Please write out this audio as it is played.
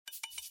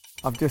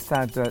I've just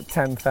had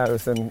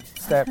 10,000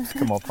 steps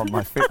come up on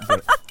my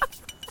Fitbit.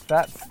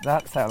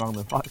 That's how long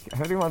the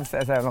podcast... Everyone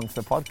says how long's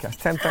the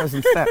podcast.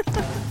 10,000 steps.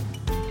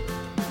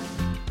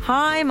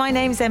 Hi, my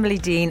name's Emily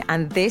Dean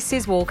and this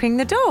is Walking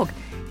the Dog.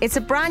 It's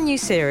a brand new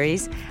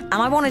series and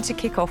I wanted to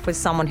kick off with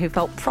someone who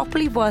felt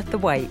properly worth the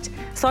wait.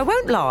 So I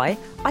won't lie,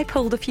 I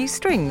pulled a few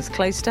strings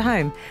close to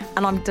home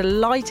and I'm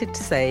delighted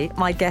to say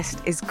my guest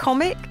is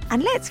comic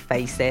and, let's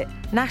face it,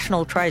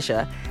 national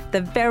treasure,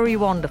 the very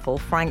wonderful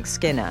Frank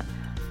Skinner.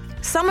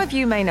 Some of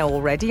you may know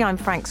already I'm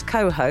Frank's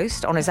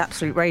co-host on his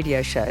Absolute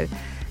Radio show.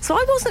 So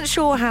I wasn't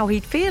sure how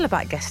he'd feel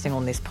about guesting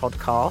on this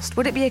podcast.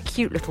 Would it be a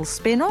cute little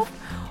spin-off?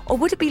 Or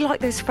would it be like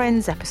those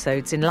Friends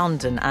episodes in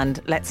London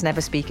and Let's Never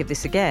Speak of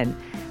This Again?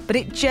 But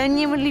it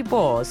genuinely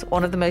was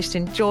one of the most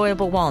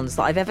enjoyable ones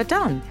that I've ever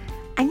done.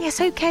 And yes,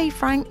 OK,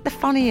 Frank, the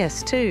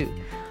funniest too.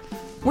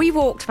 We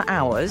walked for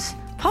hours,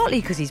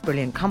 partly because he's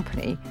brilliant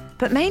company,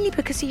 but mainly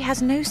because he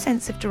has no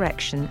sense of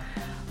direction.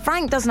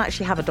 Frank doesn't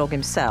actually have a dog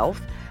himself,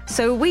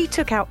 so we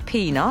took out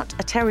Peanut,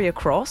 a terrier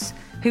cross,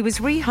 who was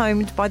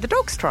rehomed by the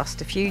Dogs Trust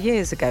a few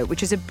years ago,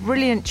 which is a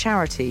brilliant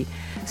charity.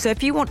 So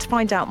if you want to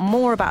find out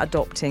more about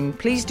adopting,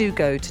 please do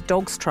go to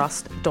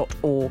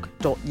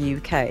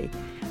dogstrust.org.uk.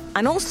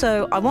 And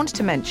also, I wanted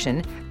to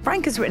mention,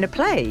 Frank has written a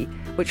play,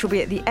 which will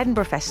be at the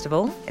Edinburgh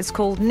Festival. It's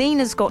called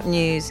Nina's Got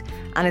News,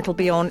 and it'll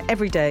be on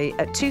every day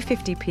at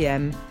 2:50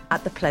 p.m.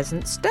 at the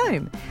Pleasance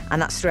Dome.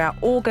 And that's throughout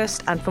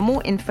August. And for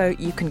more info,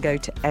 you can go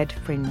to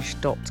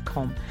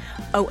edfringe.com.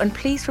 Oh, and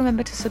please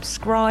remember to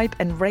subscribe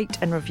and rate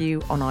and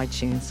review on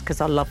iTunes,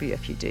 because I'll love you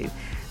if you do.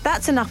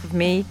 That's enough of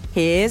me.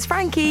 Here's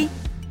Frankie.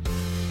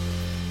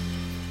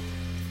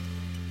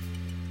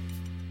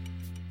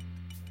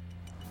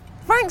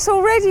 Frank's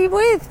already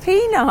with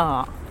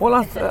Peanut.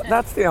 Well,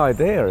 that's the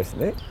idea,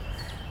 isn't it?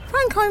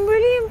 Frank, I'm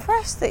really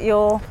impressed that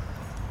you're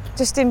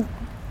just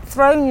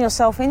throwing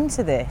yourself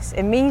into this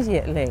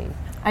immediately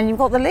and you've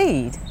got the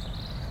lead.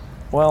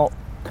 Well,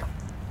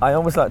 I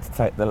always like to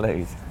take the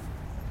lead.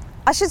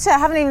 I should say I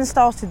haven't even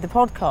started the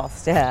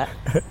podcast yet.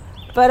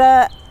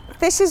 But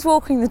this is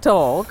Walking the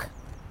Dog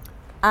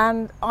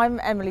and I'm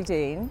Emily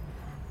Dean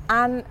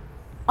and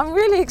I'm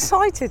really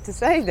excited to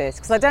say this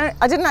because I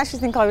didn't actually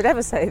think I would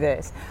ever say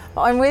this,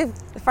 but I'm with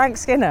Frank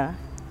Skinner.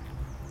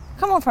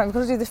 Come on, Frank, we've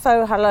got to do the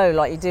faux hello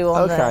like you do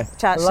on the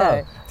chat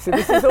show. See,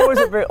 this is always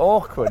a bit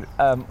awkward.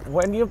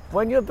 When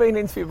you're being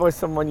interviewed by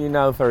someone you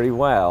know very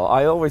well,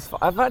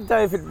 I've had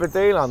David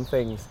Baddiel on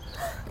things.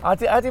 I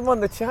had him on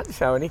the chat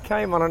show and he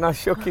came on and I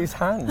shook his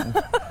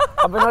hand.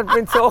 I mean, I'd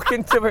been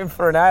talking to him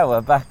for an hour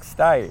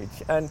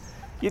backstage and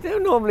you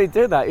don't normally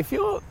do that. If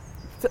you're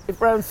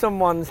around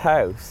someone's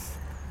house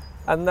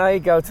and they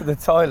go to the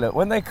toilet,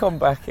 when they come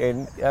back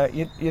in,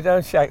 you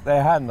don't shake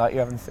their hand like you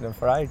haven't seen them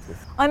for ages.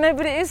 I know,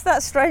 but it is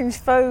that strange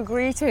faux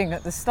greeting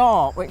at the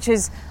start, which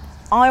is,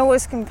 I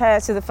always compare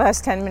to the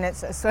first 10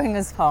 minutes at a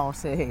swingers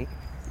party.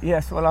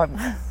 Yes, well, I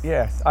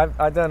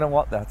don't know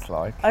what that's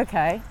like.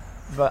 Okay.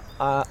 But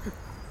I'm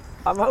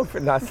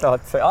hoping that's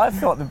not too. I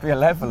thought there'd be a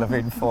level of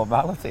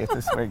informality at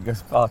a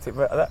swingers party,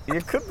 but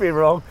you could be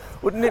wrong.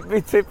 Wouldn't it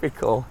be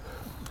typical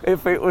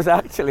if it was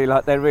actually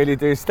like they really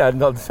do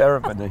stand on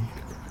ceremony?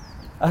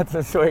 At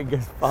the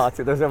swingers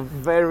party, there's a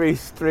very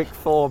strict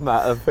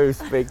format of who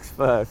speaks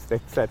first,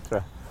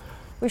 etc.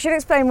 We should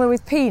explain we're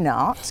with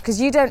Peanut, because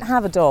you don't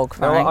have a dog,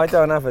 Frank. No, I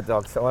don't have a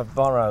dog, so I've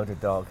borrowed a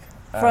dog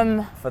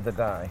for the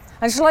day.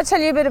 And shall I tell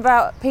you a bit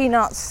about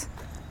Peanut's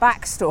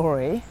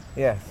backstory?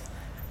 Yes.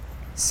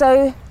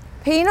 So,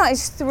 Peanut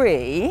is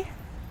 3.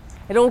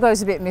 It all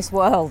goes a bit Miss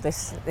World,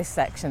 this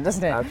section,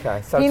 doesn't it?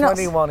 Okay, so Peanut's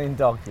 21 in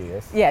dog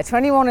years. Yeah,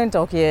 21 in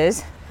dog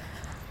years.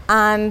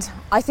 And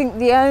I think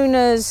the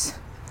owners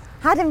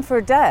had him for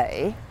a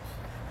day.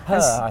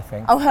 I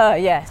think. Oh, her,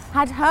 yes.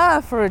 Had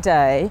her for a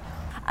day.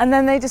 And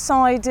then they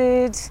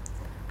decided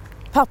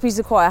puppies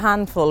are quite a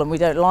handful and we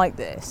don't like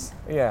this.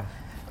 Yeah.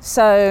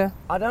 So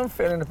I don't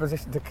feel in a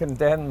position to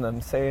condemn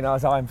them, seeing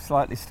as I'm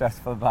slightly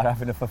stressful about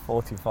having her for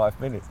 45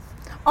 minutes.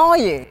 Are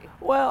you?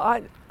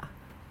 Well,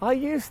 I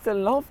used to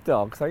love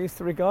dogs. I used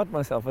to regard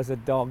myself as a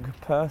dog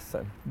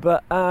person.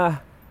 But I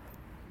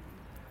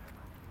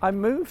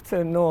moved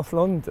to North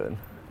London,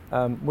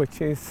 which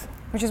is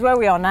where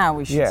we are now,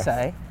 we should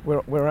say.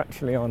 We're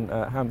actually on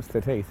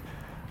Hampstead Heath.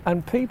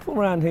 And people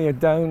around here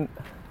don't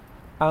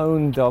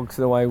own dogs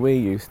the way we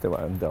used to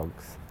own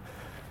dogs.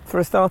 For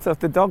a start off,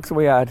 the dogs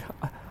we had,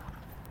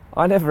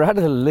 I never had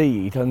a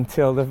lead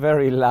until the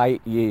very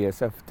late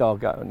years of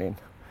dog owning.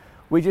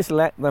 We just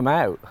let them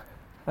out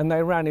and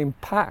they ran in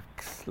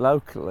packs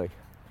locally.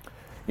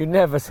 You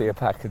never see a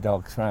pack of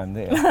dogs around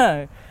here.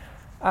 No.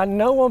 And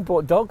no one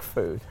bought dog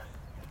food.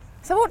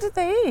 So what did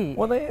they eat?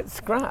 Well, they ate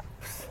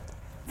scraps.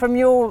 From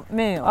your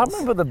meals? I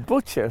remember the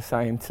butcher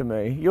saying to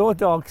me, your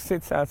dog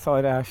sits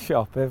outside our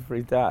shop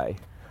every day,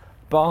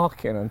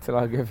 barking until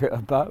I give it a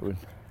bone.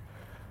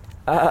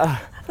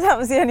 That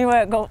was the only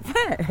way it got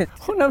fed?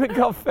 Oh no, it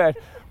got fed.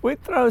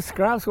 We'd throw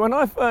scraps. When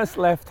I first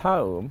left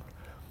home,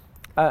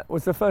 it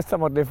was the first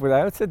time I'd lived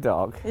without a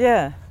dog.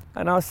 Yeah.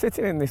 And I was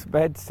sitting in this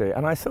bedsit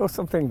and I saw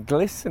something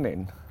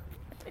glistening.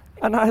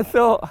 And I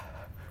thought,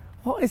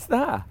 what is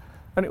that?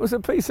 And it was a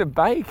piece of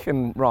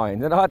bacon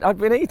rind, and I'd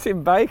been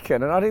eating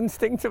bacon, and I'd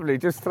instinctively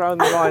just thrown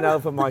the rind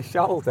over my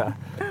shoulder.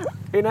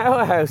 In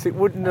our house, it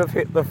wouldn't have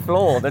hit the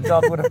floor. The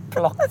dog would have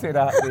plucked it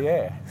out of the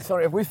air.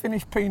 Sorry, have we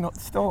finished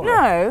Peanut's story?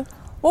 No.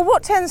 Well,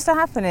 what tends to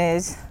happen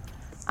is,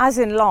 as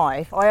in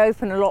life, I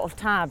open a lot of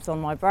tabs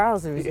on my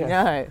browser, as you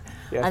know,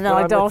 and then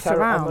I dart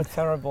around. I'm a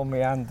terrible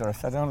meanderer,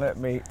 so don't let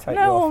me take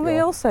you off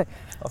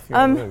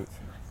your route.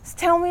 So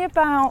tell me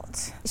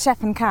about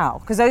Shep and Cal,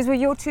 because those were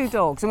your two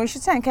dogs, and we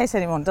should say, in case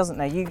anyone doesn't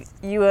know,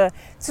 you were.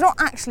 It's not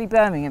actually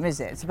Birmingham, is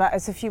it?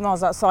 It's a few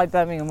miles outside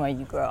Birmingham where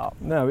you grew up.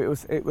 No,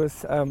 it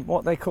was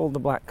what they called the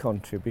Black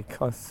Country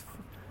because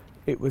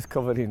it was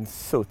covered in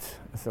soot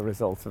as a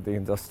result of the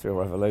Industrial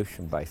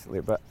Revolution, basically.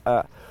 But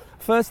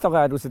first dog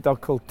I had was a dog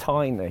called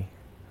Tiny,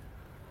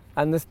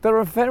 and there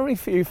are very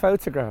few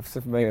photographs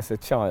of me as a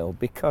child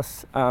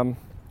because,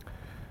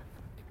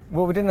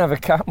 we didn't have a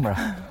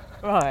camera.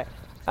 Right.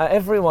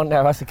 Everyone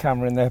now has a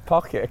camera in their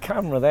pocket. A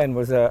camera then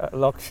was a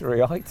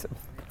luxury item.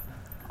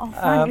 Oh,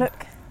 Frank,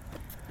 look.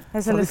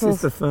 There's a little... This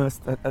is the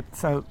first...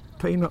 so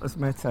Peanut has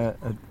met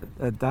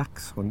a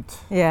dachshund.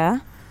 Yeah.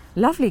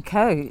 Lovely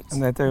coat.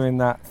 And they're doing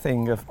that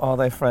thing of, are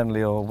they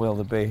friendly or will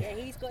they be? Yeah,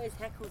 he's got his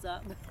heckles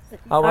up.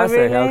 Oh, I see.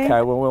 Really?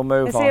 Okay, well, we'll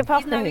move on. Is he a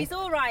puppy? No, he's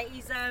all right.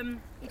 He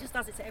just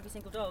does it to every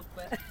single dog.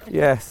 But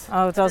yes.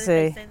 Oh, does he? I don't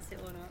know if they sense it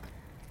or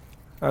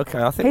not.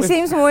 Okay, I think he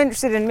seems more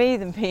interested in me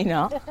than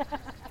Peanut.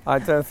 I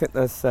don't think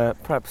there's...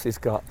 perhaps he's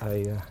got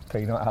a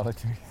peanut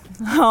allergy.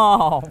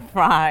 Oh,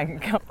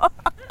 Frank.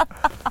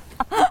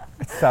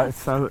 It's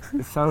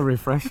so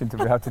refreshing to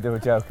be able to do a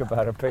joke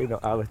about a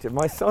peanut allergy.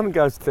 My son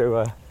goes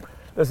to...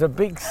 there's a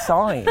big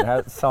sign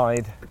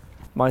outside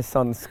my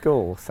son's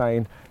school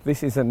saying,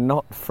 this is a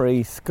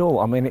nut-free school.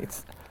 I mean,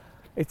 it's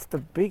the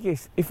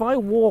biggest... If I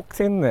walked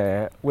in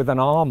there with an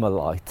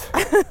Armalite,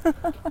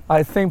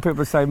 I think people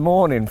would say,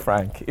 morning,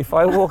 Frank. If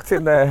I walked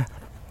in there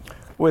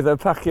with a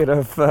packet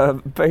of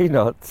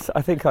peanuts,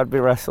 I think I'd be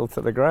wrestled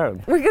to the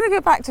ground. We're going to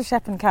go back to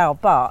Shep and Cal,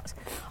 but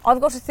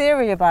I've got a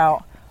theory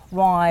about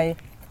why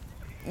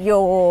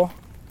you're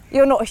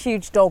not a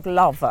huge dog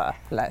lover,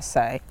 let's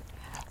say.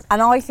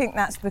 And I think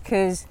that's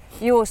because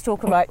you always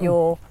talk about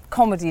your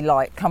comedy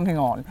light coming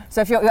on.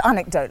 So if your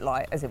anecdote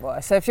light, as it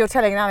were. So if you're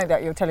telling an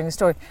anecdote, you're telling a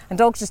story, and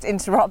dogs just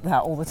interrupt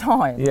that all the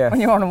time when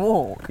you're on a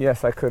walk.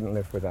 Yes, I couldn't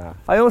live with that.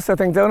 I also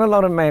think, don't a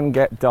lot of men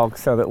get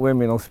dogs so that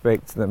women will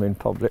speak to them in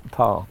public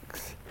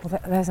parks? Well,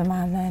 there's a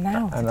man there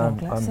now. And I'm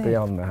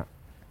beyond that.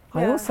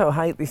 Yeah. I also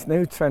hate this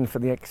new trend for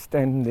the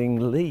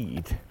extending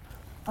lead.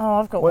 Oh,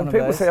 I've got one of those.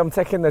 When people say, I'm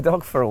taking the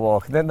dog for a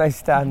walk, then they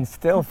stand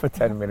still for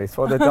 10 minutes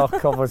while the dog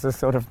covers a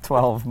sort of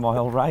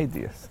 12-mile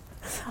radius.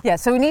 Yeah,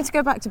 so we need to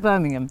go back to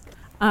Birmingham.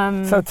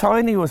 So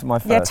Tiny was my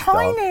first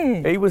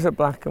Tiny! dog. He was a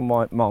black and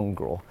white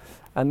mongrel.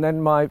 And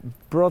then my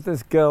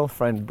brother's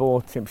girlfriend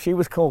bought him, she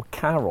was called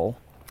Carol,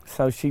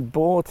 so she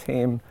bought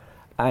him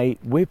a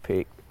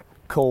whippet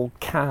called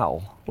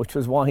Cal, which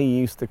was what he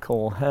used to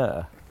call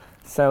her.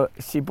 So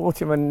she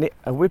bought him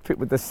a whippet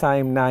with the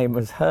same name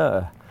as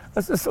her.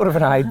 That's a sort of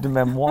an aide de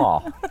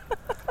memoire.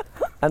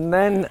 And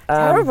then...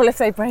 terrible if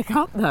they break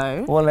up,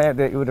 though. Well,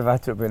 it would have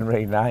had to have been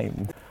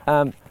renamed.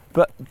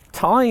 But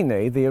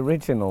Tiny, the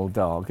original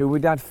dog, who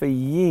we'd had for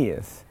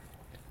years,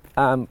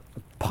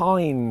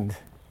 pined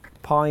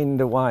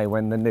away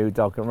when the new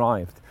dog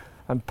arrived.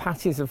 And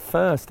patches of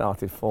fur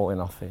started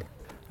falling off him.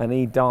 And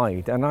he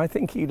died. And I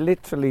think he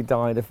literally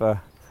died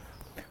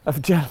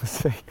of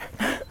jealousy.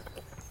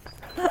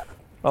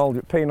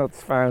 Old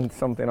Peanut's found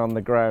something on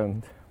the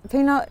ground.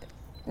 Peanut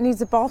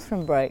needs a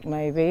bathroom break,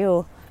 maybe,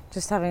 or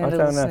just having a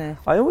little sniff.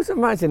 I always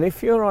imagine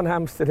if you're on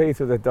Hampstead Heath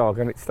with a dog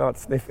and it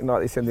starts sniffing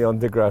like this in the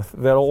undergrowth,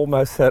 there'll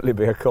almost certainly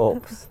be a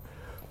corpse.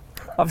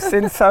 I've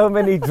seen so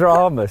many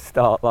dramas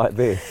start like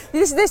this.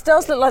 This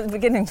does look like the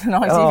beginning to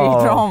an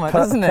ITV drama,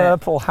 doesn't it?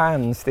 Purple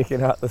hands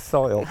sticking out the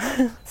soil.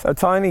 So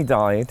Tiny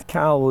died,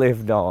 Cal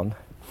lived on,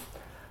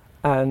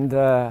 and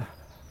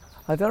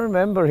I don't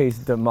remember his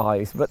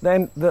demise, but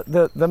then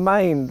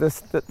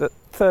the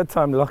third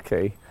time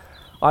lucky,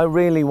 I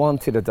really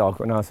wanted a dog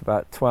when I was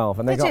about 12,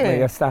 and they got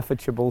me a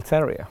Staffordshire Bull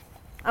Terrier.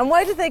 And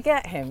where did they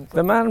get him?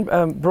 The man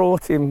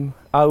brought him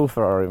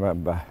over, I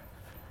remember.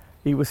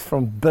 He was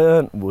from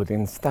Burntwood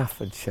in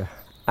Staffordshire.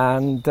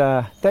 And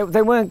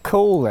they weren't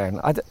cool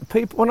then.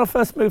 When I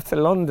first moved to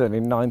London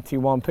in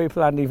 '91,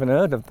 people hadn't even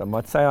heard of them.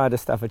 I'd say I had a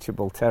Staffordshire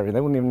Bull Terrier.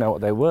 They wouldn't even know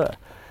what they were.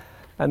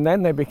 And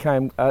then they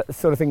became a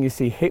sort of thing you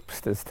see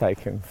hipsters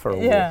taking for a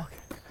walk.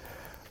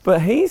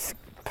 But his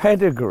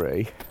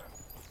pedigree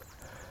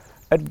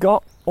had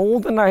got all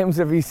the names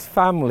of his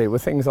family were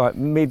things like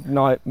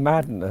Midnight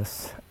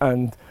Madness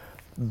and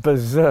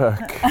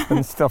Berserk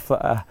and stuff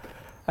like that.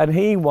 And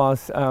he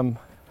was,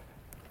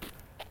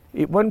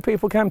 when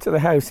people came to the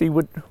house, he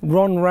would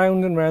run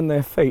round and round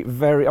their feet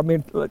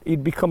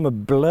he'd become a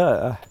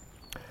blur,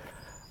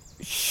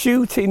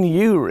 shooting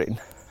urine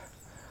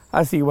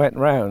as he went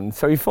round.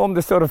 So he formed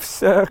a sort of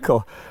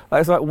circle. It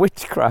was like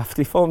witchcraft.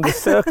 He formed a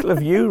circle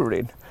of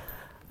urine.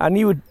 And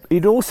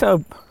he'd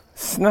also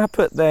snap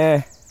at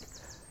their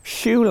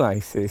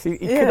shoelaces. He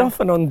could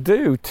often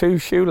undo 2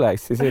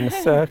 shoelaces in a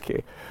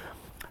circuit.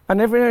 And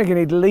every now and again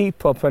he'd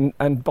leap up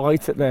and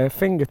bite at their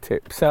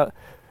fingertips. So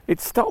it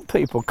stopped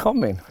people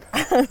coming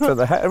to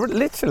the house.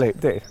 Literally it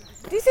did.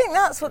 Do you think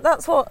that's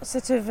what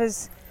sort of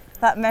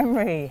that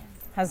memory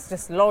has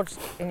just lodged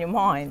in your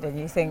mind, and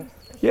you think...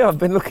 Yeah, I've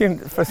been looking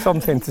for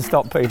something to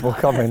stop people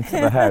coming to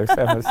the house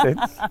ever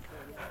since.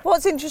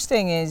 What's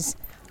interesting is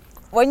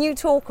when you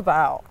talk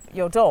about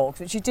your dogs,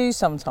 which you do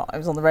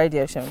sometimes on the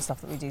radio show and stuff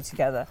that we do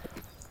together,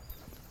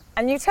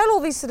 and you tell all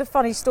these sort of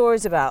funny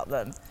stories about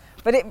them,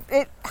 but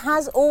it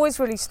has always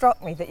really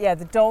struck me that,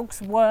 the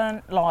dogs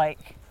weren't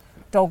like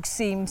dogs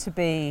seem to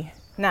be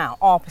now,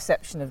 our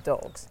perception of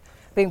dogs,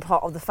 being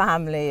part of the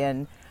family,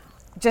 and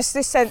just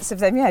this sense of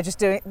them, just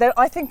doing...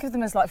 I think of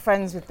them as like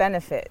friends with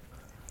benefit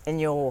in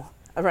your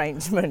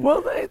arrangement.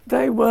 Well,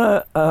 they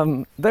were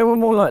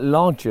more like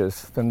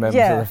lodgers than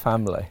members of the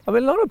family. I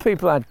mean, a lot of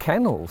people had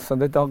kennels,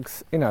 and the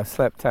dogs,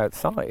 slept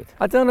outside.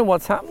 I don't know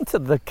what's happened to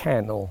the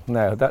kennel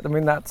now.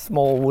 That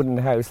small wooden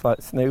house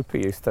like Snoopy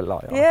used to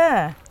lie on.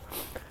 Yeah.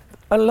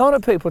 A lot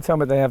of people tell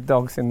me they have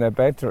dogs in their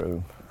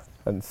bedroom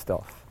and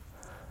stuff.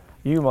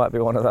 You might be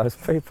one of those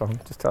people. I'm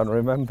just trying to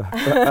remember.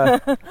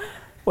 But,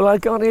 well, I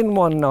got in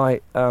one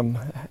night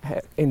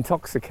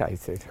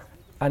intoxicated.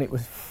 And it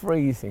was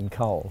freezing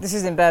cold. This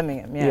is in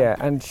Birmingham, yeah. Yeah,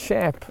 and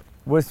Shep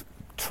was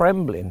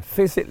trembling,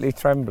 physically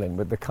trembling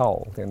with the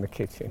cold in the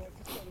kitchen.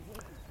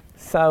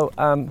 So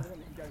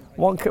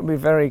one can be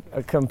very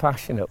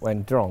compassionate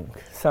when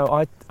drunk.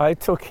 So I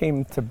took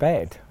him to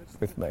bed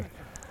with me.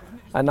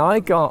 And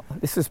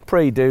this was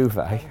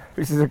pre-duvet,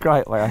 which is a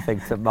great way, I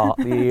think, to mark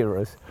the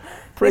eras.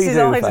 This is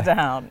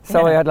eider-down.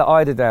 So I had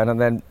eider-down and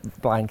then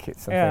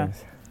blankets and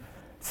things.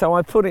 So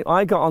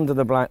I got under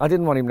the blanket. I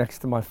didn't want him next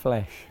to my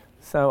flesh.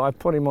 So I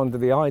put him under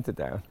the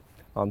eider-down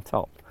on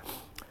top.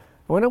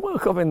 When I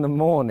woke up in the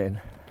morning,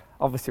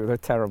 obviously with a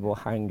terrible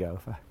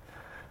hangover,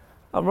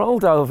 I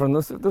rolled over and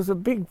there was a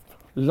big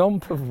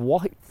lump of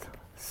white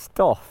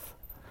stuff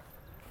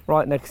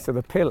right next to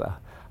the pillow,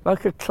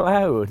 like a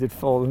cloud had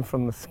fallen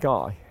from the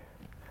sky.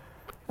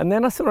 And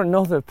then I saw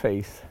another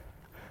piece,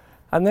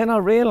 and then I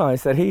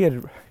realised that he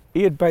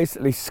had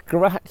basically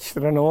scratched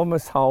an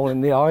enormous hole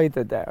in the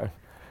eider-down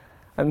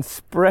and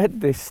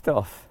spread this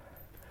stuff.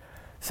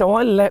 So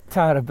I leapt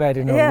out of bed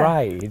in a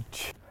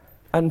rage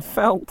and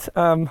felt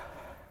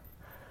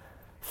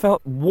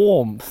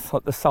warmth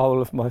at the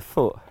sole of my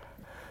foot.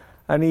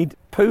 And he'd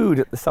pooed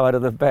at the side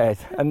of the bed.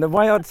 And the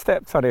way I'd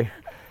stepped on it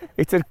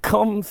had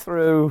come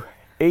through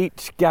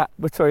each gap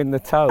between the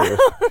toes.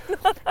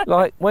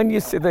 Like when you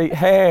see the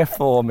hair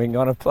forming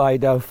on a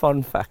Play-Doh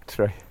fun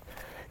factory,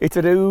 it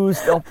had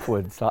oozed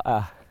upwards like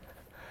that.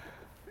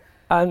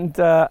 And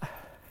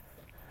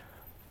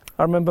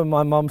I remember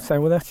my mum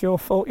saying, well, that's your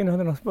fault, they're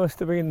not supposed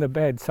to be in the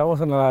bed, so I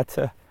wasn't allowed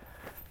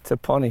to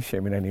punish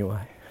him in any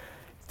way.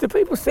 Do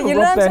people still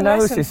rub their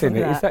noses in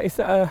it? Is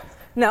that a...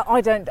 No,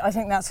 I don't. I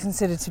think that's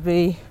considered to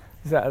be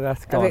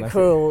that's gone, a bit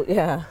cruel,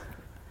 yeah.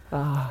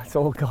 It's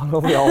all gone,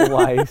 all the old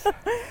ways.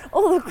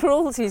 All the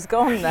cruelty's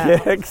gone now.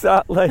 Yeah,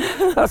 exactly.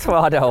 That's why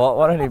I don't want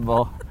one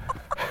anymore.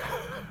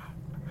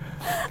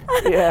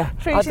 Yeah,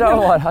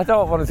 I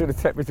don't want to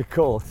take me to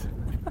court.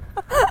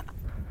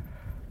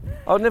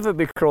 I'll never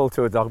be cruel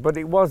to a dog, but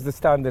it was the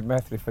standard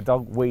method. If a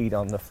dog weed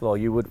on the floor,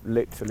 you would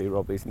literally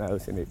rub his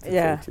nose in it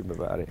to teach him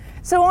about it.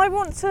 So I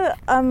want to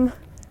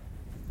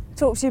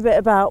talk to you a bit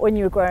about when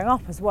you were growing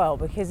up as well,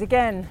 because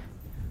again,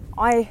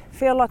 I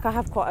feel like I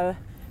have quite a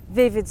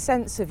vivid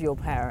sense of your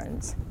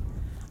parents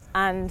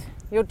and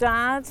your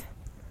dad.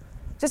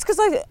 Just because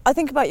I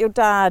think about your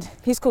dad,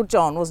 he's called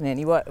John, wasn't he? And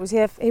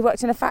he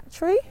worked in a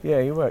factory?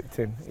 Yeah, he worked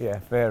in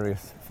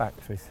various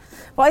factories.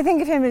 But I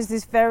think of him as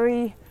this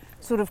very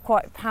sort of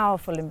quite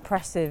powerful,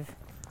 impressive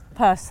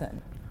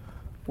person.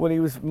 Well, he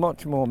was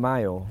much more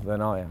male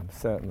than I am,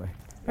 certainly.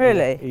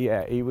 Really?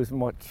 Yeah, he was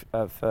much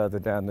further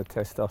down the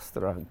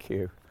testosterone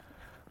queue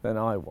than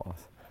I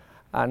was.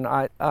 And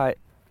I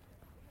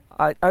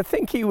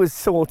think he was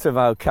sort of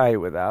okay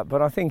with that,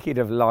 but I think he'd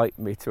have liked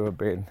me to have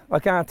been.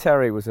 Like our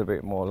Terry was a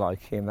bit more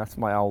like him, that's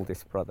my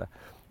oldest brother,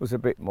 was a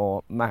bit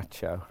more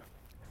macho.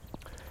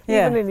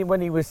 Yeah. Even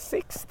when he was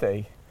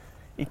 60,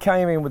 he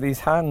came in with his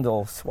hand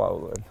all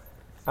swollen.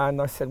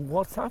 And I said,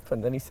 what's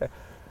happened? And he said,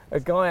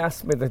 a guy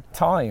asked me the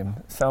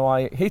time, so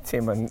I hit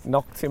him and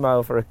knocked him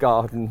over a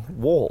garden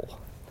wall.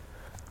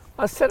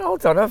 I said,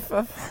 hold on,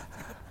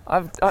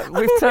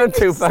 we've turned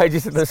 2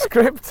 pages of the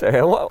script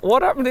here.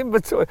 What happened in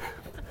between?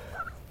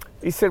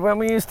 He said, when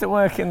we used to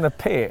work in the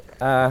pit,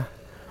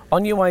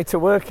 on your way to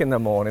work in the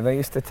morning, they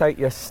used to take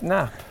your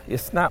snap. Your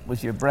snap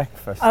was your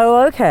breakfast.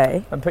 Oh,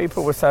 okay. And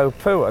people were so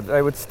poor,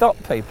 they would stop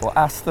people,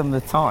 ask them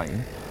the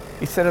time.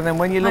 He said, and then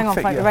when you looked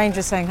at the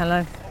ranger's saying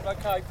hello.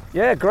 Okay.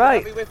 Yeah,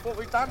 great. Happy with what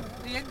we've done?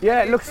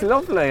 Yeah, it looks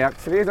lovely,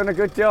 actually. You've done a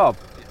good job.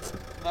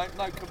 No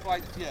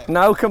complaints yet.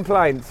 No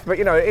complaints, but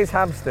it is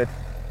Hampstead.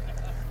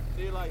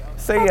 See you later.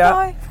 See ya.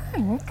 Bye.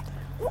 Frank,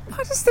 why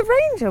does the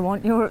ranger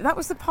want your... That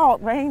was the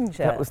park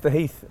ranger. That was the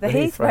Heath. The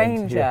Heath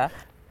ranger. Yeah.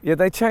 Yeah,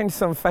 they changed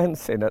some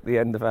fencing at the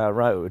end of our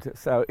road.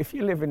 So if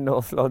you live in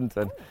North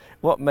London,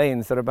 what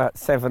means that about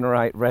 7 or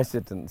 8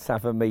 residents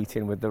have a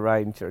meeting with the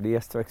ranger and he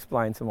has to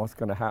explain to them what's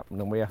going to happen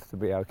and we have to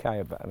be okay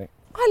about it.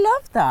 I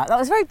love that. That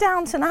was very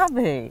Downton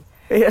Abbey.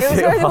 Yes, it was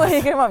very the way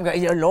you came up and go,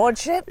 your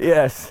lordship?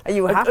 Yes. Are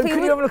you happy and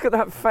can you have a look at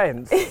that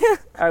fence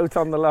out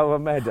on the lower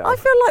meadow? I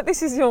feel like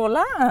this is your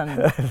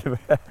land.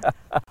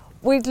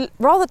 We'd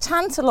rather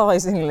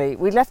tantalisingly,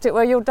 we left it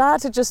where your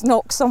dad had just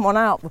knocked someone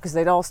out because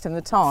they'd asked him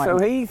the time. So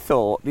he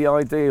thought the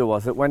idea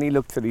was that when he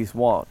looked at his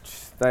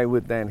watch, they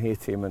would then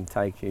hit him and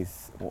take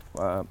his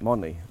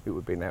money, it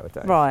would be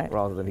nowadays,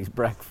 rather than his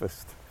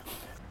breakfast.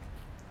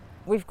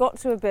 We've got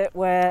to a bit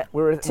where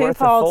we're two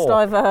paths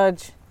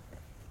diverge.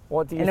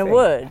 What do you in think? A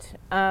wood.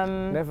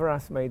 Never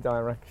ask me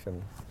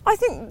directions. I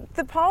think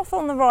the path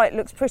on the right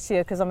looks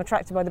prettier because I'm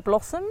attracted by the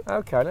blossom.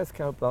 Okay, let's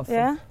go blossom.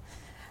 Yeah.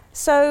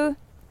 So,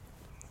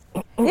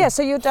 yeah,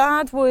 so your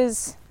dad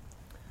was...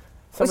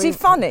 was he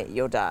funny,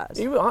 your dad?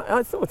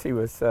 I thought he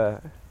was... I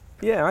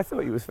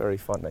thought he was very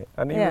funny.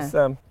 And he was...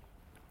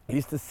 he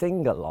used to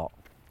sing a lot.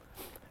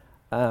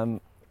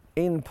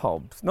 In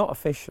pubs, not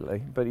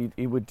officially, but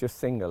he would just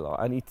sing a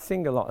lot. And he'd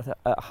sing a lot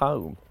at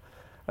home.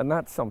 And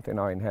that's something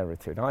I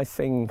inherited. I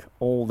sing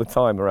all the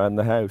time around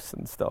the house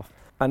and stuff.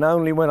 And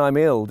only when I'm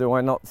ill do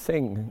I not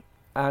sing.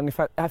 And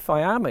if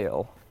I am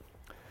ill,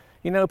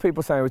 you know,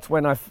 people say it's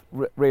when I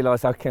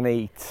realise I can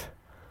eat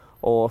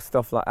or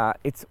stuff like that.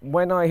 It's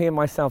when I hear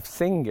myself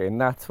singing,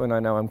 that's when I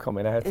know I'm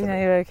coming out. You know,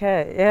 you're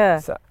okay, yeah.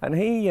 So, and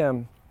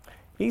him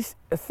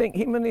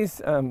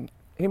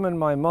and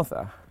my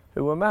mother,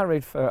 who were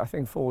married for, I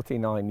think,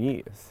 49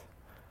 years,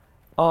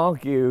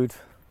 argued,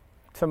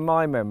 to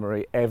my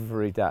memory,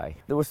 every day.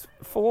 There was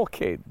 4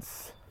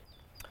 kids.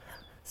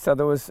 So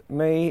there was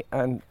me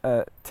and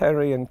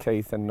Terry and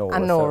Keith and Nora.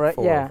 And Nora,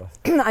 so 4 of us.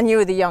 And you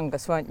were the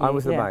youngest, weren't you? I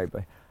was the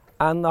baby.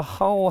 And the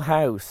whole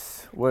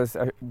house was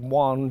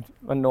one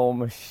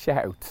enormous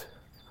shout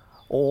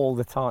all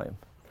the time.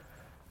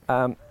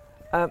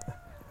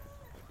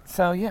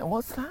 So yeah,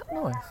 what's that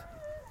noise?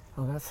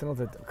 Oh, that's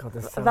another. God,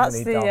 there's so that's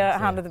many the dogs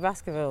Hound of the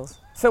Baskervilles.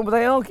 So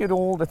they argued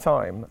all the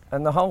time,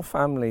 and the whole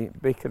family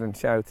bickered and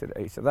shouted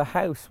at each other. The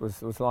house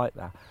was like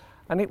that,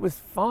 and it was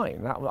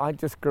fine. I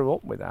just grew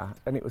up with that,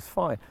 and it was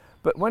fine.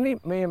 But when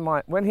him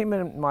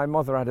and my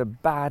mother had a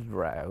bad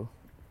row,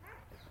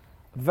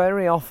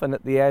 very often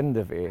at the end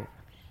of it,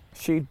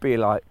 she'd be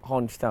like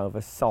hunched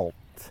over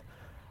sulked,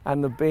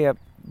 and there'd be a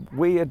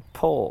weird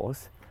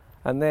pause,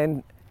 and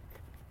then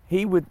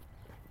he would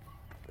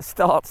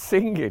start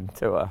singing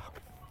to her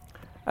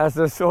as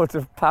a sort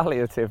of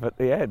palliative at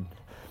the end.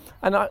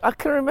 And I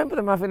can remember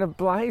them having a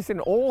blazing,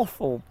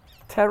 awful,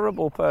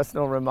 terrible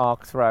personal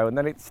remarks row, and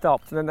then it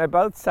stopped, and then they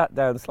both sat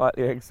down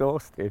slightly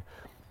exhausted,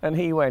 and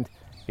he went,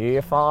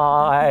 "If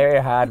I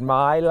had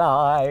my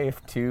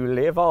life to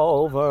live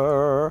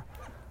over,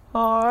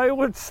 I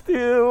would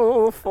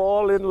still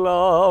fall in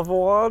love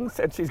once."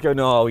 And she's going,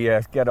 "Oh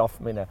yes, get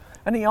off me now."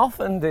 And he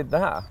often did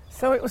that.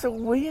 So it was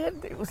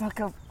it was like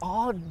an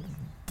odd,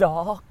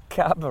 dark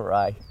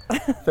cabaret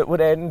that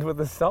would end with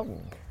a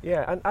song.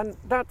 Yeah, and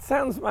that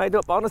sounds made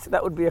up. Honestly,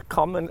 that would be a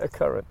common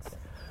occurrence.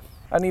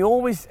 And he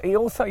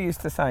also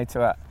used to say to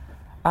her,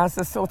 as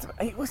a sort of,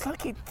 it was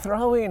like he'd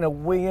throw in a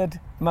weird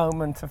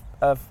moment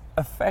of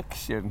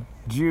affection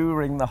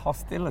during the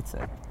hostility.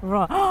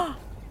 Right.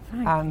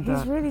 And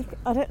he's really,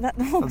 that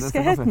dog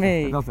scared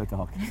me. Another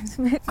dog. It's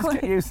a bit quick.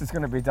 Just get used, there's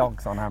going to be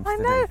dogs on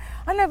Hampstead.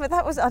 I know, but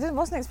I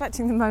wasn't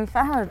expecting the Mo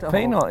Farah dog.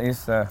 Peanut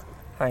is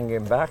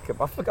hanging back.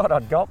 I forgot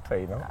I'd got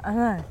Peanut. I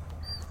know.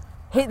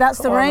 That's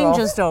the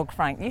ranger's dog,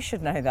 Frank. You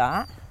should know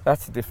that.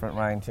 That's a different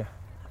ranger.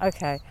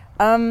 Okay.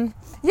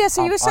 Yeah.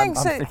 So you were saying.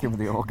 I'm sticking with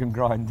the organ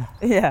grinder.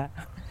 Yeah.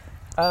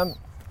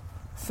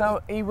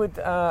 So he would.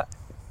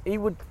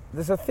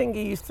 There's a thing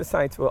he used to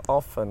say to her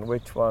often,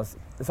 which was,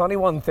 there's only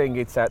one thing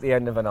he'd say at the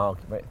end of an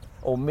argument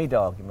or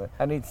mid-argument,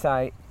 and he'd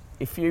say,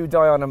 "If you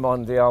die on a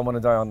Monday, I want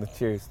to die on the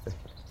Tuesday."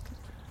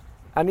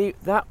 And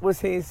that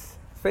was his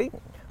thing,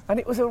 and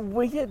it was a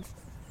weird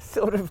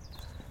sort of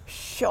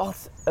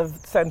shot of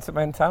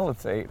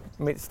sentimentality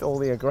amidst all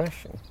the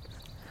aggression.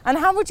 And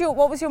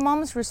what was your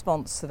mum's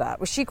response to that?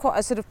 Was she quite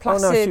a sort of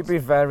placid? Oh no, she'd be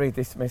very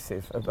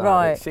dismissive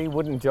about it. She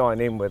wouldn't join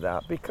in with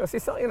that, because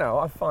it's not,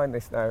 I find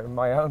this now in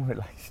my own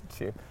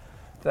relationship,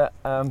 that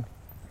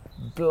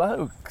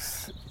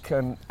blokes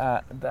can,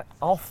 that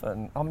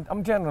often,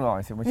 I'm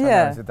generalising, which I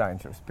know is a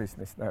dangerous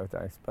business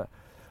nowadays, but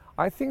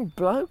I think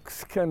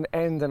blokes can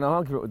end an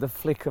argument with the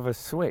flick of a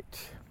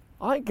switch.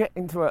 I get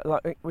into it,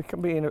 like, we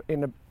can be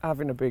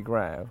having a big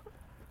row,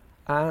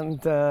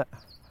 and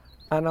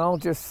I'll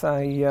just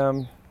say,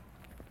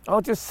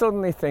 I'll just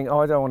suddenly think,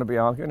 I don't want to be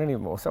arguing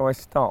anymore, so I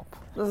stop.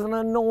 There's an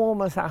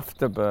enormous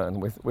afterburn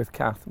with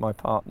Kath, my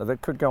partner,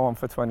 that could go on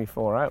for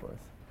 24 hours.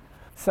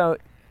 So,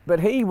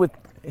 but he would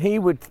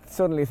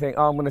suddenly think,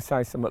 I'm going to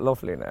say something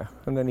lovely now,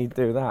 and then he'd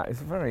do that.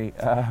 It's very...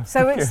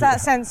 So it's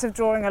that sense of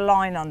drawing a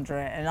line under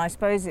it, and I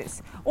suppose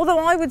it's... Although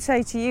I would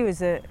say to you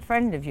as a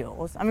friend of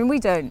yours, I mean, we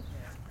don't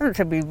not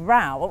to be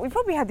row, but we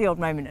probably had the odd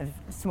moment of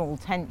small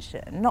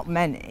tension, not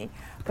many,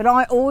 but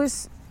I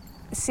always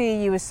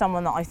see you as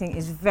someone that I think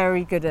is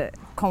very good at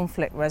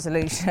conflict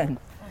resolution.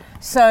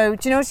 So,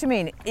 do you know what I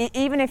mean?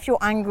 Even if you're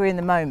angry in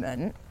the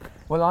moment...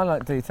 Well, I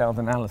like detailed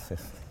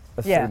analysis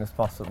as soon as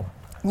possible.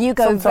 You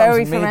go Sometimes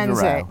very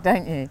forensic,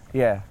 don't you?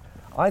 Yeah.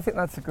 I think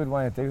that's a good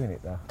way of doing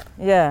it, though.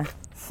 Yeah.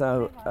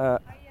 So,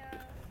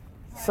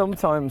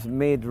 sometimes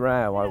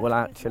mid-row I will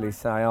actually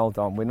say, hold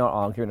on, we're not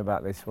arguing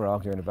about this, we're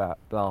arguing about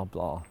blah,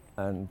 blah.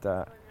 And,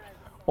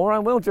 or I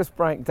will just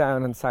break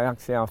down and say,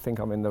 actually, I think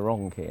I'm in the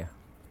wrong here.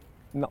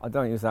 I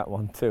don't use that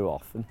one too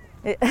often.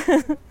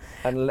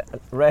 And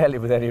rarely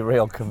with any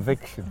real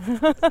conviction.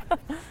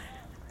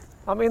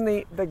 I mean,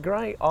 the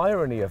great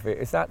irony of it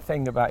is that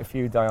thing about if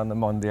you die on the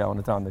Monday, I want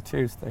to die on the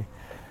Tuesday,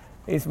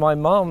 is my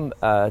mum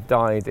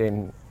died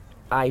in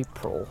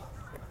April,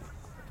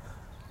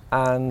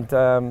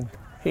 and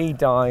he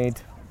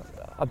died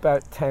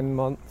about 10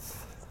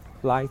 months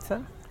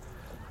later.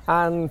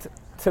 And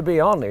to be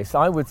honest,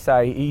 I would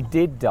say he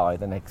did die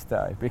the next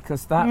day,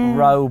 because that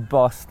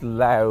robust,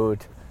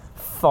 loud,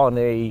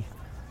 funny,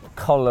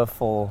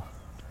 colourful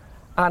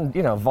and,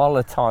 you know,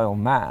 volatile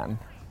man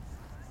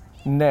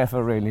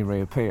never really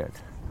reappeared.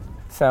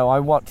 So I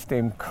watched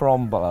him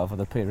crumble over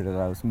the period of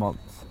those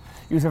months.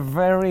 He was a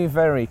very,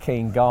 very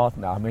keen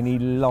gardener. I mean, he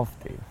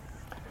loved it.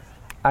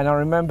 And I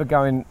remember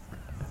going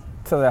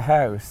to the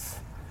house.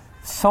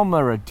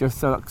 Summer had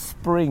just, like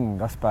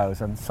spring, I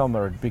suppose, and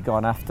summer had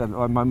begun after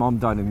my mum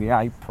died in the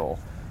April.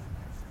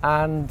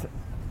 And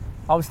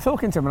I was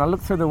talking to him and I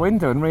looked through the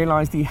window and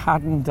realised he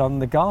hadn't done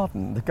the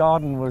garden. The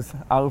garden was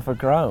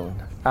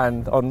overgrown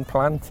and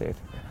unplanted.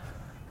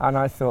 And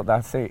I thought,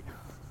 that's it.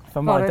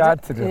 For my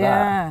dad to do that.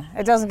 Yeah,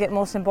 it doesn't get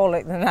more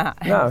symbolic than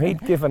that. No, he'd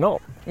given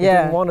up. He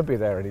didn't want to be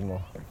there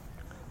anymore.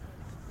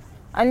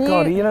 And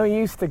God, you know, he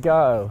used to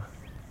go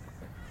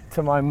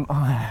to my...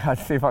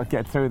 Let's see if I can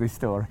get through this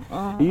story.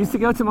 He used to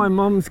go to my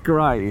mum's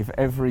grave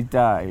every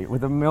day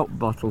with a milk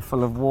bottle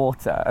full of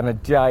water and a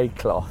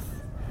J-cloth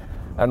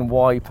and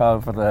wipe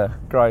over the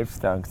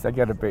gravestone because they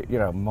get a bit, you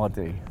know,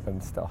 muddy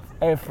and stuff.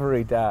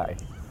 Every day.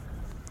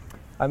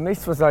 And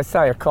this was, I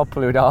say, a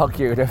couple who'd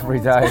argued every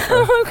day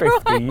for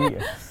 50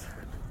 years.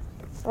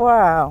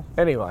 Wow.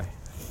 Anyway.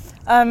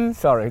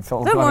 Sorry, it's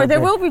all Don't worry, there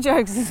will be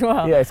jokes as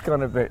well. Yeah, it's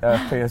gone a bit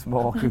Piers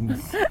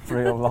Morgan's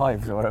Real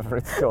Lives or whatever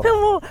it's called.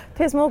 More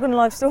Piers Morgan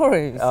Life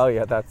Stories. Oh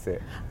yeah, that's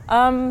it.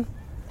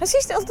 Does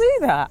he still do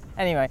that?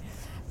 Anyway.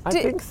 I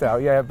think so,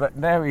 yeah, but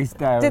now he's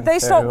down. Did they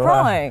stop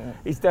crying?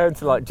 He's down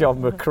to like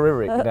John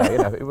McCririck now, you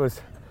know, it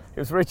was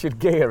Richard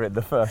Gere in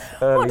the first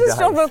early days. What does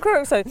John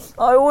McCririck say?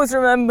 I always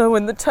remember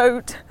when the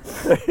Tote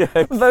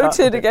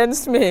voted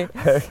against me.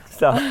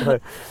 Exactly.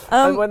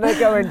 And when they're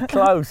going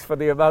close for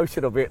the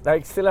emotional bit,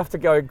 they still have to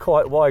go in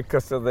quite wide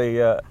because of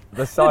the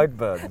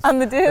sideburns.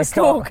 And the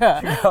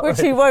deerstalker, which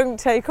he won't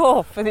take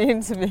off for the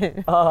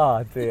interview.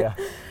 Oh dear.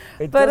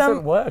 It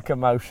doesn't work,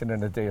 emotion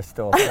in a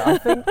deerstalker. I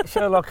think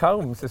Sherlock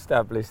Holmes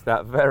established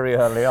that very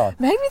early on.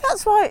 Maybe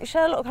that's why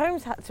Sherlock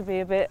Holmes had to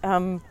be a bit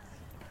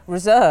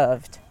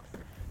reserved.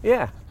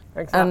 Yeah,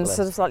 exactly. And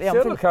sort of slightly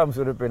Sherlock Holmes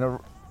would have been,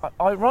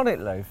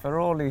 ironically, for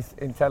all his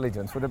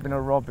intelligence, would have been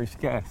a rubbish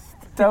guest.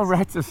 So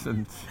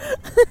reticent.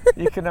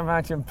 You can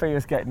imagine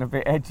Piers getting a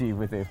bit edgy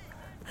with him.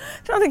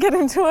 Trying to get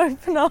him to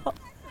open up.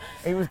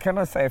 He was, can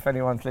I say, if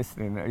anyone's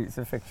listening, it's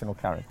a fictional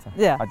character.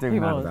 Yeah, I do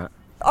know that.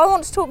 I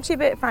want to talk to you a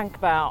bit, Frank,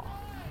 about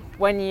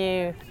when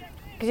you...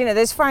 Because, you know,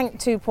 there's Frank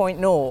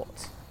 2.0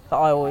 that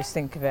I always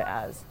think of it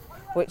as,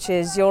 which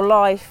is your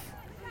life...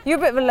 You're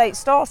a bit of a late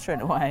starter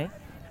in a way,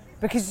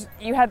 because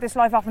you had this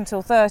life up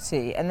until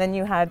 30 and then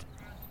you had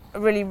a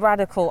really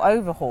radical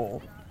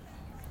overhaul.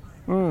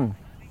 Didn't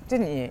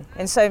you?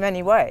 In so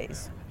many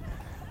ways.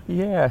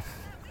 Yes.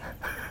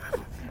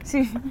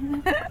 Can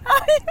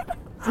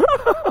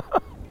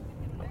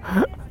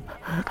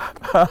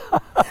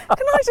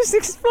I just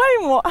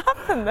explain what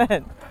happened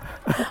then?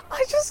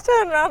 I just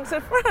turned around to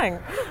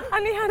Frank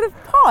and he had a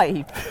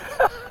pipe.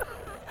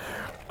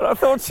 But I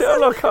thought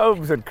Sherlock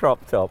Holmes had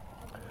cropped up.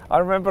 I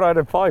remember I had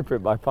a pipe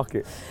in my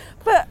pocket.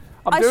 But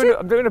I'm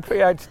doing a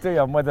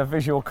PhD on whether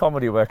visual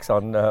comedy works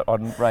on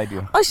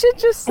radio. I should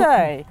just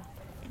say,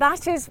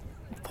 that is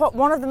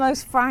one of the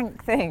most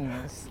Frank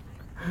things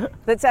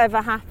that's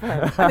ever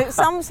happened. And it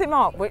sums him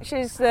up, which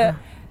is that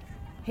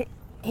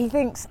he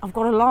thinks, I've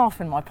got a laugh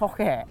in my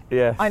pocket.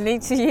 Yes. I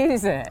need to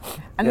use it.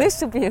 And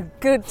this will be a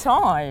good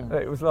time.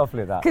 It was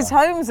lovely, that. Because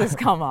Holmes has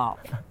come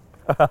up.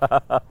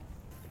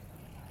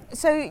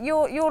 So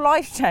your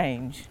life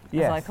change,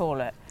 as I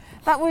call it,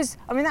 that was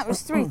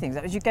three things.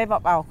 That was, you gave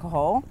up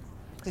alcohol,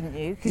 didn't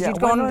you? Because you'd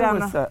gone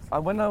down...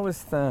 When I was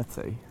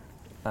 30,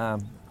 I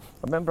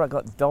remember I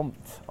got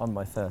dumped on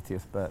my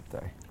 30th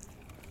birthday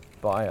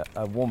by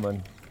a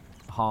woman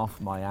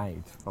half my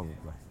age,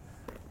 probably.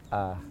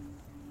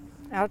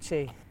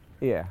 Ouchie.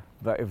 Yeah,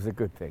 but it was a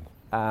good thing.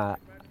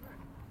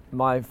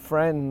 My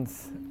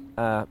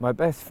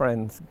best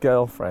friend's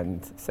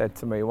girlfriend said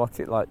to me, what's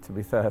it like to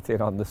be 30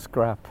 and on the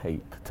scrap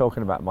heap,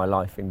 talking about my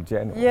life in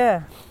general.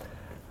 Yeah.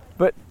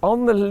 But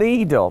on the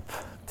lead up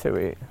to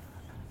it.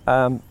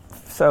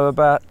 So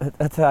about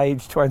at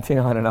age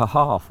 29 and a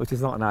half, which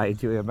is not an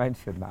age you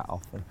mention that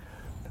often,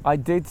 I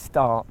did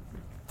start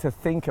to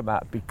think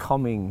about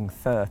becoming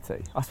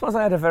 30. I suppose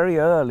I had a very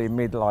early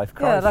midlife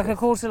crisis. Yeah, like a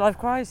quarter-life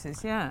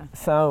crisis, yeah.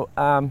 So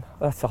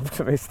that's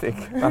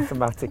optimistic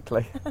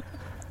mathematically.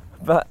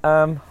 But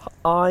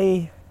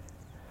I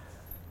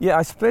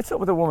split up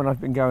with a woman I've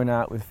been going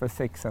out with for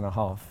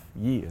 6.5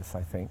 years,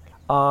 I think.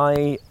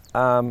 I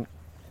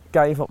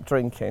gave up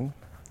drinking.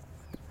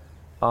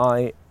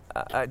 I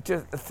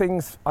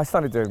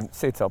started doing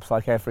sit-ups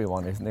like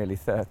everyone is nearly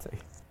 30.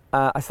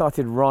 I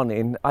started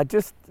running.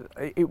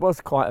 It was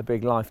quite a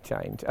big life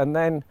change. And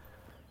then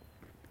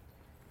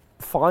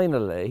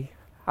finally,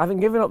 having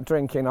given up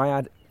drinking, I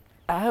had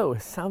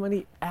so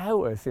many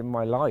hours in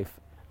my life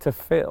to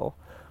fill.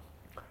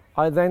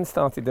 I then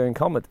started doing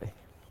comedy.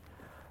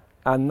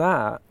 And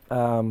that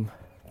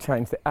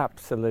changed it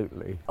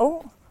absolutely.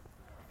 Oh,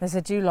 there's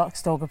a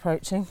Dulux dog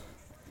approaching.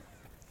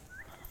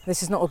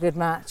 This is not a good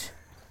match.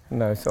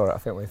 No, it's all right, I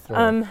think we're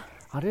through.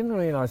 I didn't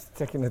realise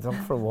taking the dog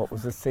for a walk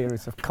was a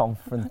series of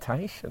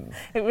confrontations.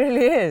 It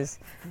really is.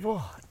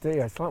 Oh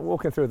dear, it's like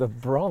walking through the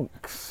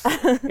Bronx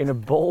in a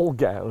ball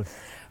gown.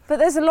 But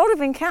there's a lot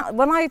of encounters.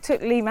 When I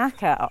took Lee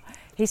Mack out,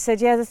 he said,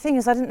 yeah, the thing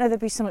is, I didn't know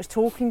there'd be so much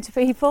talking to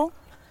people.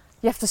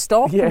 You have to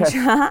stop and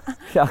chat.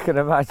 Yeah, I can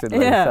imagine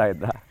Lee saying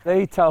that.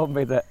 He told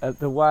me that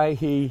the way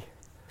he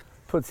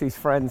puts his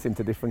friends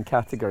into different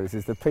categories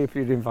is the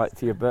people you'd invite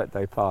to your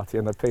birthday party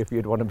and the people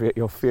you'd want to be at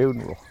your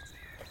funeral.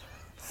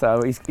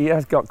 So he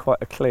has got quite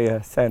a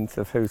clear sense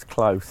of who's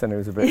close and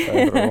who's a bit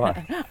further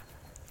away.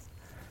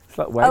 It's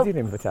like wedding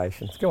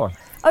invitations. Go on.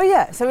 Oh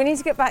yeah, so we need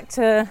to get back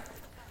to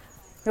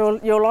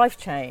your life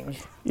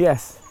change.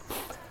 Yes.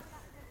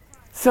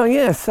 So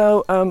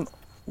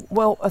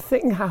well, a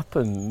thing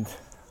happened.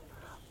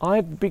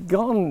 I'd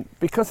gone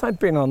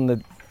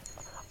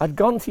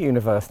to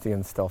university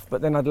and stuff,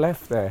 but then I'd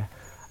left there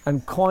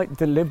and quite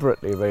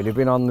deliberately really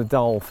been on the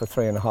dole for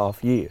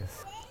 3.5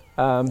 years.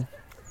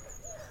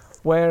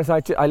 Whereas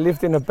I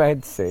lived in a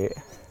bedsit.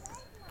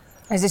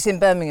 Is this in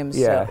Birmingham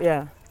still?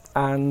 Yeah.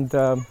 And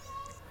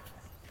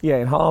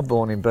in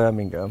Harborne in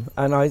Birmingham,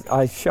 and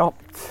I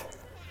shopped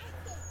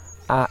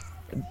at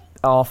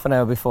half an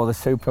hour before the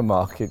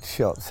supermarket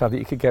shut so that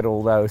you could get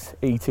all those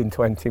eat in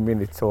 20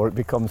 minutes or it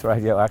becomes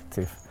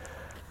radioactive.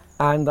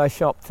 And I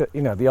shopped at,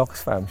 the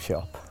Oxfam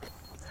shop.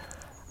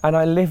 And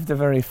I lived a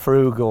very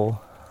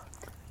frugal,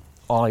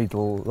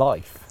 idle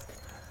life.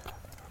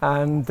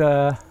 And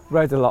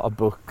read a lot of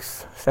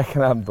books,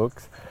 second-hand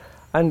books,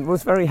 and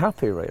was very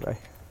happy, really.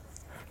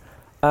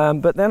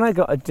 But then I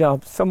got a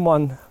job.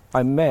 Someone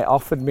I met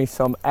offered me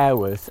some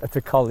hours at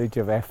a college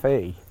of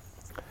FE.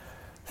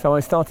 So I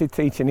started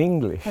teaching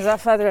English. Is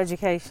that further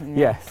education?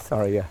 Yeah? Yes,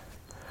 yeah.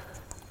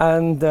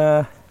 And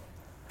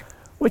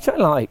which I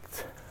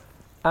liked.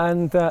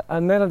 And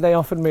then they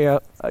offered me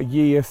a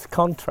year's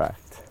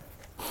contract.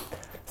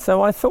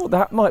 So I thought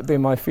that might be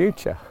my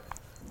future.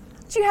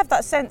 Do you have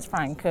that sense,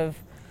 Frank, of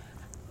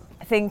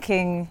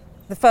thinking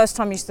the first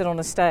time you stood on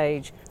a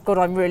stage, God,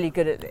 I'm really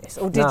good at this?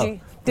 Or did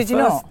you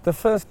not? The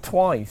first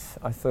twice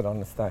I stood on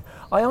the stage,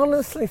 I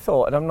honestly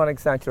thought, and I'm not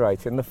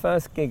exaggerating, the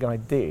first gig I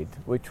did,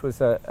 which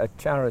was a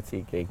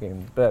charity gig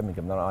in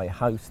Birmingham that I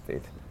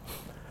hosted,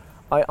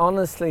 I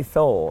honestly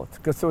thought,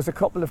 because there was a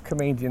couple of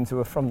comedians who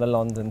were from the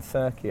London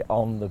circuit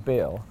on the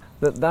bill,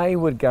 that they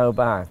would go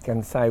back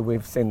and say,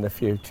 we've seen the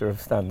future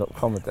of stand-up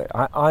comedy.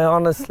 I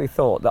honestly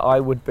thought that I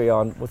would be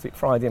on, was it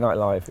Friday Night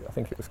Live, I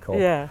think it was called?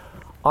 Yeah.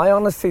 I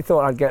honestly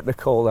thought I'd get the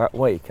call that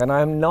week, and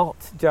I am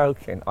not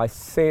joking. I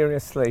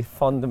seriously,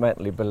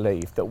 fundamentally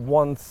believed that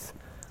once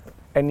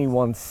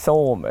anyone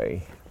saw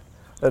me,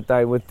 that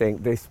they would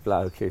think this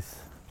bloke is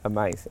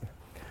amazing.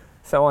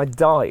 So I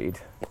died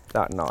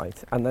that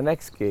night, and the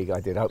next gig I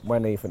did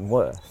went even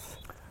worse.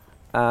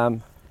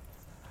 And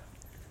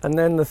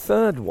then the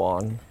third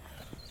one,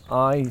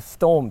 I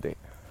stormed it.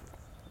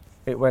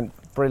 It went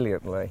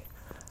brilliantly.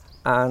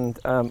 And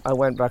I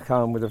went back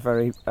home with a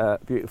very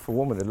beautiful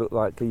woman who looked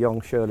like a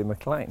young Shirley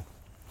MacLaine.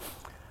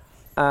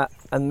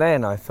 And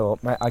then I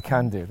thought, mate, I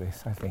can do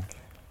this, I think,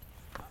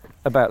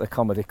 about the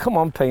comedy. Come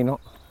on,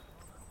 Peanut.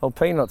 Well,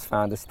 Peanut's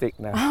found a stick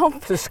now.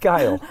 To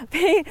scale.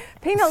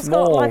 Peanut's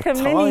small, got like a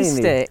mini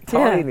stick.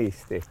 Tiny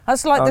stick.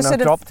 That's like the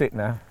sort of... dropped it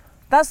now.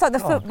 That's like the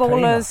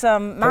footballer's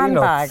man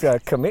bag.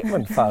 Peanut's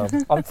commitment foam.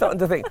 I'm starting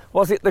to think,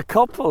 was it the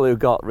couple who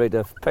got rid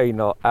of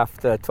Peanut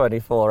after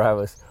 24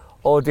 hours?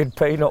 Or did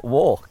Peanut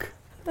walk?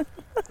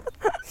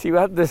 She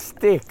had the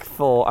stick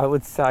for, I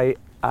would say,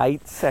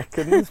 8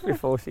 seconds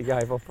before she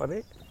gave up on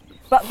it.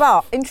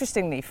 But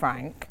interestingly,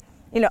 Frank,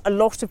 a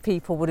lot of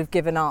people would have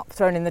given up,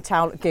 thrown in the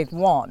towel at gig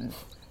 1.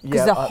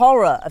 Because the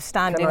horror of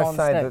standing on stage.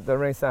 Can I say that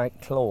there is a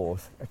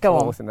clause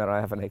in there I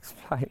haven't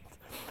explained.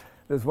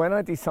 There's when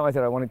I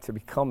decided I wanted to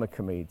become a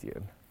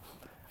comedian,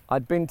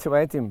 I'd been to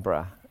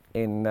Edinburgh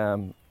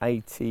in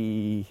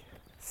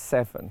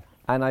 87.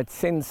 And I'd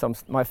seen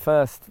my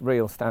first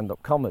real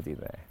stand-up comedy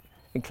there,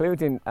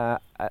 including a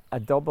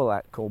double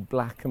act called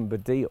Black and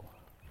Baddiel,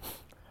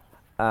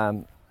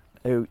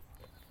 who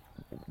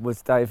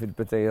was David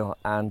Baddiel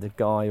and a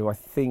guy who I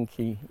think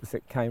he was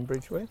at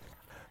Cambridge with.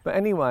 But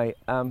anyway,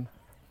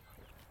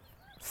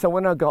 so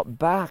when I got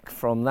back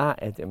from that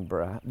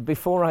Edinburgh,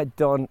 before I'd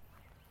done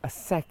a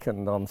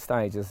second on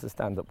stage as a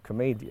stand-up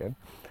comedian,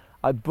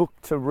 I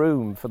booked a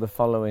room for the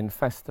following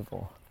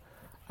festival.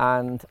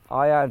 And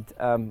I had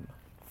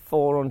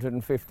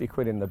 450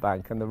 quid in the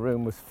bank, and the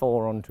room was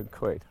 400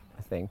 quid,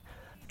 I think.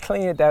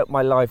 Cleared out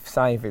my life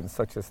savings,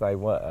 such as they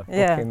were,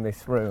 booking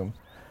this room,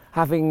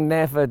 having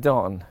never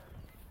done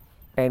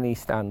any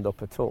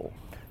stand-up at all.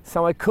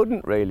 So I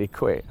couldn't really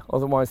quit,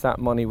 otherwise that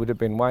money would have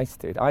been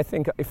wasted. I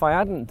think if I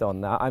hadn't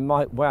done that, I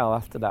might well,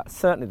 after that,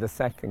 certainly the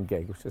second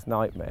gig, which was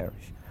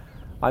nightmarish,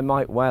 I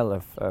might well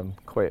have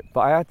quit.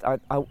 But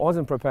I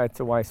wasn't prepared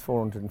to waste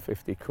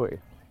 450 quid.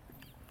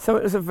 So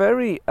it was a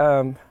very,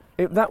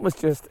 that was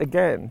just,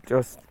 again,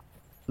 just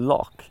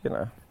luck, you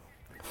know.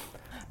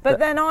 But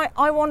then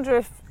I wonder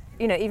if,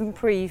 you know, even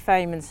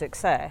pre-fame and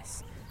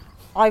success,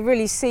 I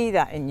really see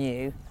that in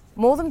you,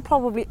 more than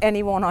probably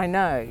anyone I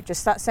know,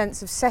 just that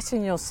sense of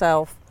setting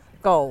yourself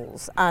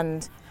goals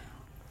and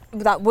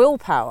that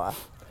willpower.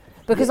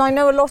 Because I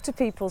know a lot of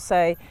people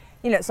say,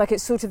 you know, it's like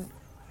it's sort of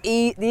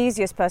the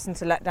easiest person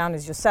to let down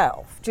is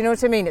yourself. Do you know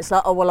what I mean? It's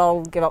like, oh, well,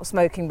 I'll give up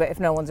smoking, but if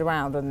no one's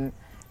around and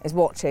is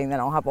watching, then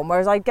I'll have one.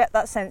 Whereas I get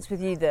that sense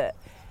with you that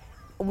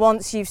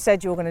once you've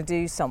said you're going to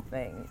do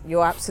something,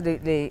 you're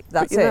absolutely,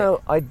 that's it. But you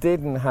know, I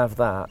didn't have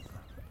that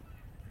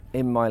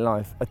in my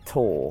life at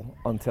all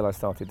until I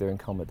started doing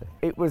comedy.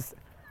 It was,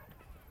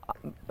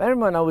 bear in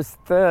mind, I was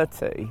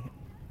 30.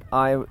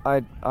 I'd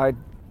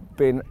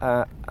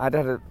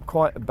had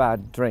quite a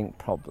bad drink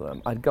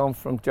problem. I'd gone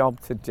from job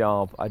to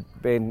job.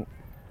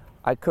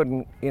 I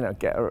couldn't, you know,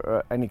 get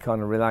any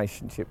kind of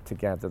relationship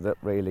together that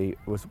really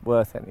was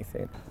worth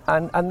anything.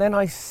 And then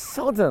I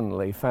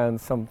suddenly found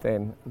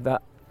something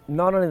that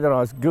not only that I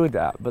was good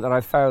at, but that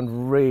I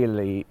found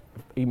really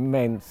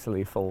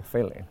immensely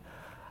fulfilling.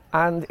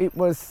 And it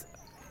was,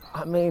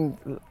 I mean,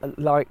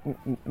 like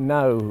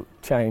no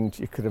change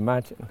you could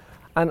imagine.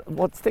 And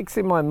what sticks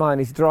in my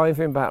mind is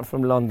driving back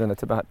from London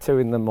at about 2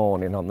 a.m.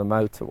 on the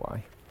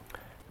motorway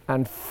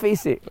and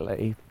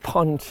physically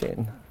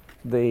punching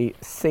the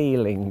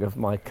ceiling of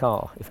my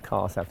car, if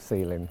cars have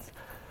ceilings,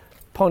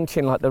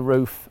 punching like the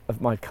roof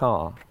of my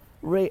car,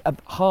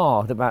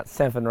 hard about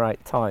 7 or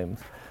 8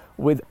 times,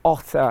 with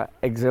utter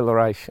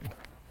exhilaration.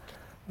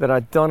 That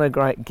I'd done a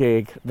great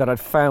gig, that I'd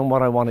found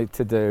what I wanted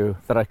to do,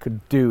 that I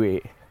could do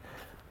it,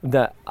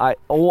 that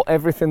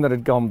everything that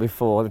had gone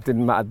before, it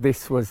didn't matter,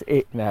 this was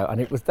it now.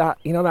 And it was that,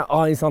 you know, that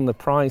eyes on the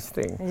prize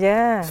thing.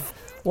 Yeah.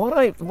 When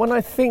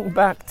I think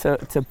back to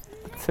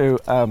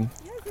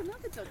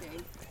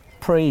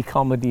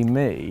pre-comedy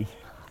me,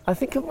 I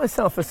think of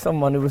myself as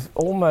someone who was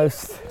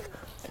almost,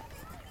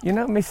 you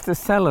know, Mr.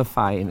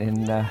 Cellophane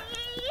in... the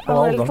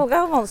little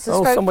girl wants to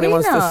stroke somebody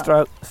Peanut. wants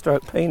to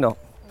stroke Peanut.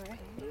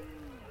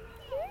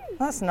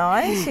 That's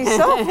nice. She's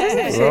soft,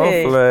 isn't she?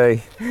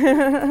 Lovely.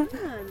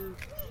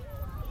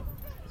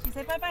 She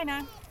say bye-bye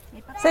now.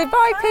 Say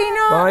bye,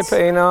 Peanut. Bye,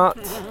 Peanut.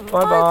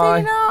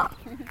 Bye-bye. Peanut.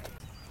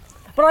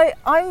 But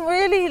I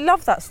really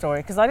love that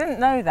story because I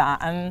didn't know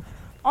that, and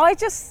I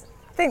just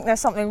think there's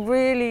something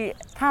really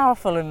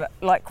powerful and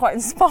like quite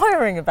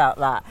inspiring about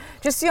that.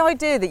 Just the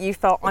idea that you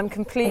felt I'm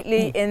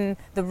completely in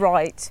the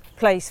right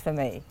place for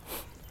me.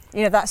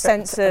 You know, that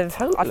sense of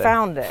totally. I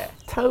found it.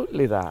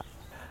 Totally that.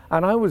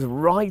 And I was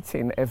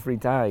writing every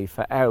day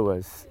for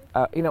hours.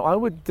 You know,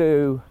 I'd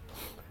do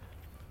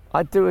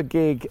a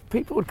gig,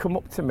 people would come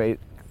up to me,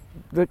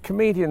 the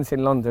comedians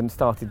in London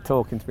started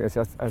talking to me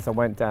as I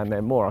went down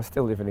there more. I was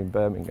still living in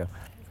Birmingham.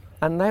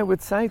 And they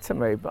would say to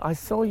me, but I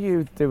saw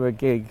you do a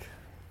gig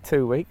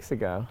 2 weeks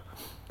ago,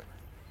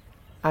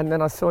 and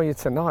then I saw you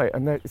tonight,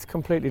 and it's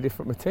completely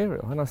different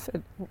material. And I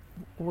said,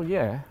 well,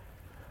 yeah.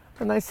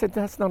 And they said,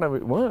 that's not how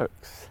it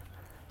works.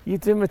 You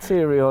do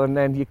material and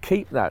then you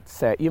keep that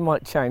set. You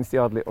might change the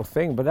odd little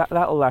thing, but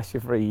that'll last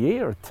you for a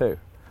year or 2.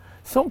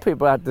 Some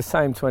people had the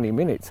same 20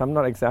 minutes, I'm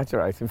not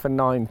exaggerating, for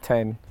 9,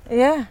 10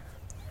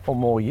 or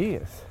more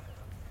years.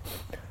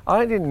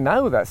 I didn't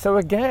know that. So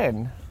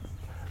again,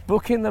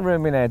 booking the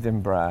room in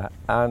Edinburgh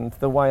and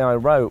the way I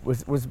wrote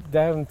was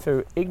down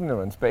to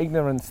ignorance, but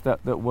ignorance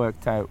that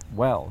worked out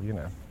well, you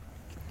know.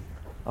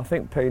 I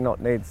think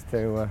Peanut needs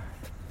to...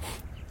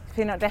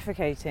 Peanut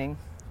defecating.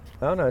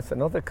 Oh no, it's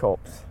another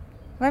corpse.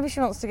 Maybe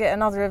she wants to get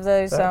another of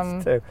those...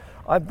 That's 2.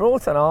 I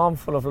brought an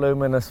armful of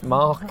luminous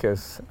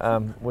markers,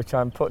 which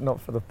I'm putting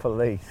up for the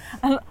police.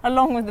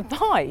 Along with the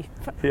pipe?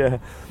 Yeah.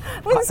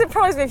 Wouldn't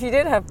surprise me if you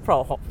did have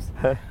props.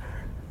 There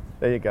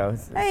you go.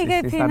 There you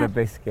go, She's Peanut. had a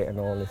biscuit and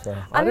all this. I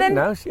And didn't then-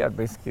 know she had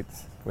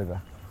biscuits with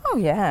her. Oh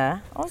yeah,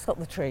 I always got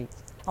the treat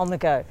on the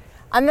go.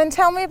 And then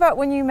tell me about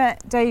when you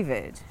met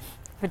David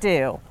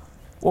Baddiel.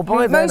 Well,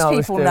 by Who then most I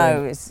was people doing,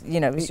 know is, you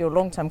know, is your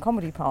long-term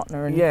comedy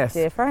partner and Yes.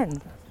 dear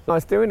friend. I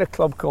was doing a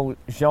club called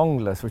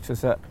Jongleurs, which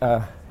was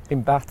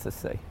in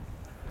Battersea.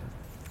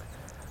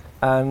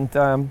 And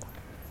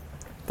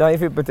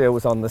David Baddiel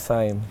was on the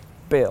same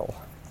bill.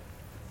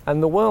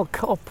 And the World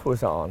Cup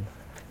was on.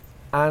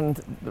 and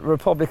the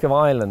Republic of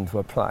Ireland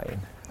were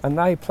playing, and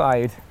they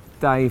played.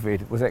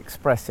 David was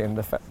expressing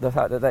the fact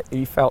that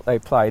he felt they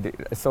played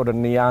a sort of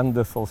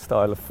Neanderthal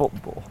style of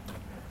football.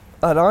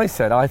 And I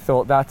said, I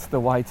thought that's the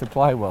way to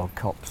play World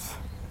Cups.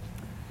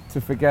 To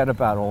forget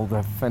about all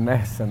the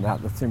finesse and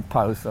that's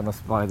imposed on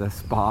us by the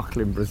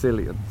sparkling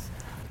Brazilians.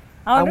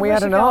 And we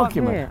had an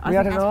argument. We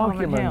had an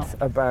argument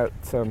about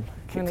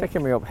keep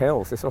taking me up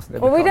hills. This wasn't.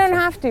 Well, we don't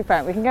have to,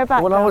 Frank. We can go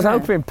back. Well, I was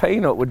hoping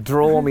Peanut would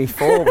draw me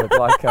forward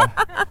like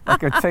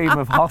a team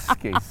of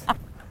huskies.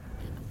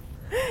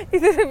 You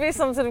think it'd be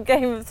some sort of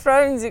Game of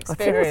Thrones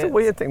experience? I think it's a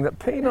weird thing that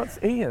Peanut's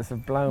ears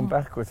have blown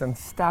backwards and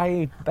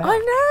stayed back. I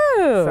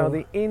know. So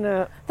the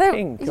inner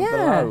pink of the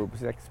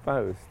lobes is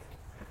exposed.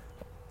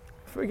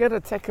 If we get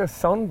to take a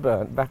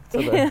sunburn back to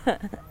the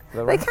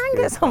they can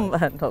get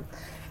sunburnt.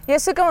 Yeah,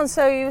 so go on.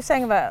 So you were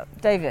saying about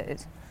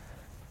David.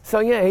 So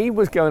yeah, he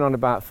was going on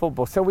about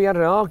football. So we had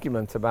an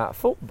argument about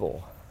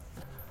football.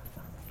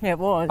 Yeah, it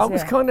was. I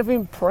was kind of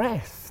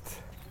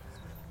impressed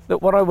that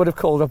what I would have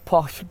called a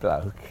posh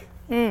bloke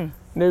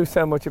knew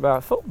so much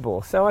about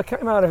football. So I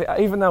came out of it,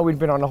 even though we'd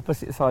been on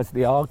opposite sides of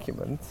the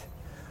argument,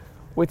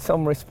 with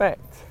some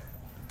respect.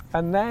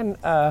 And then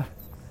there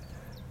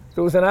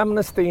was an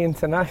Amnesty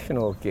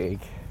International gig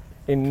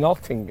in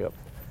Nottingham,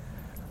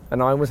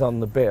 and I was on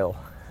the bill.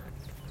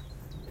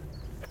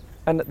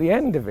 And at the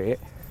end of it,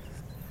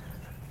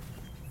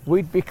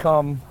 we'd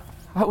become,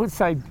 I would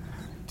say,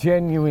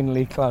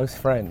 genuinely close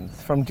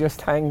friends from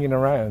just hanging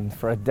around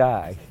for a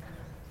day.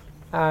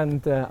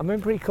 And I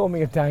remember he called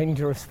me a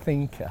dangerous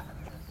thinker.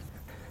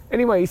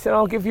 Anyway, he said,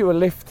 I'll give you a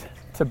lift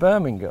to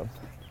Birmingham.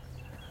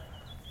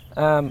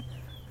 And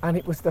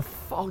it was the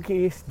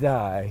foggiest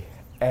day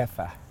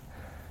ever.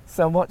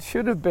 So what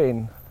should have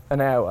been an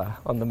hour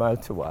on the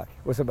motorway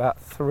was about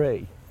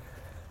 3.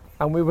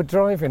 And we were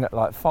driving at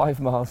like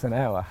 5 miles an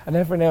hour. And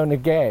every now and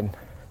again,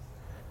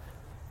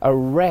 a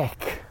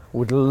wreck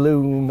would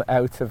loom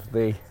out of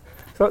the,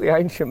 it's like the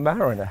Ancient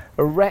Mariner,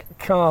 a wrecked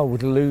car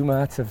would loom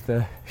out of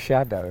the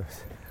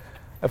shadows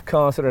of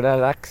cars that had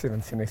had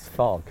accidents in this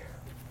fog.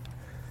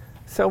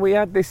 So we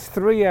had this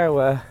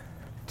 3-hour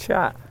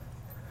chat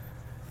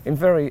in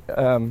very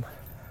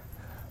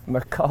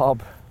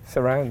macabre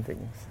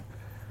surroundings.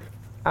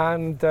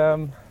 And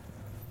I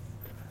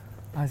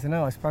don't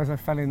know, I suppose I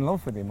fell in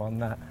love with him on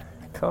that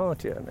car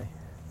journey.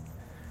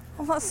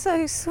 Oh, that's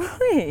so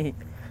sweet.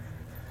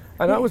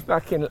 And I was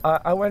back in,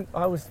 I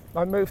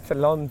moved to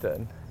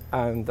London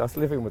and I was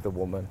living with a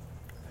woman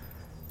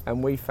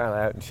and we fell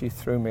out and she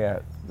threw me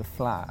out the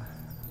flat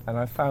and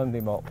I phoned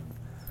him up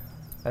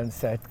and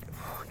said,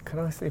 can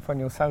I sleep on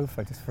your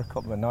sofa just for a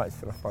couple of nights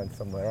till I find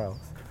somewhere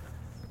else?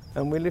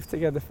 And we lived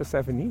together for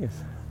 7 years.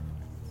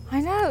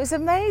 I know, it was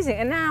amazing.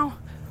 And now,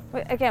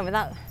 again,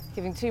 without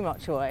giving too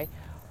much away,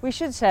 we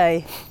should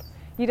say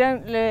you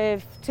don't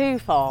live too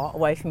far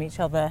away from each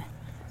other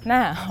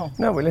now.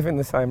 No, we live in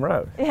the same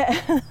road.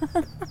 Yeah.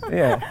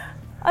 Yeah.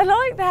 I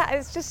like that.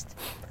 It's just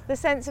the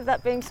sense of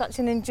that being such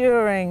an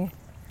enduring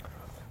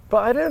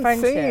But I don't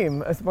friendship. see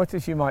him as much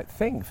as you might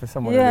think for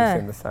someone who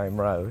lives in the same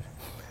road.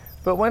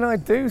 But when I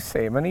do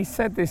see him, and he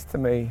said this to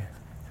me,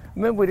 I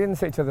remember we didn't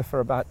see each other for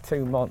about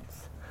 2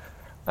 months.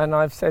 And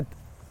I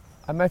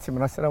met him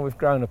and I said, oh, we've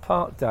grown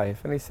apart, Dave.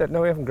 And he said,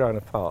 no, we haven't grown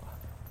apart.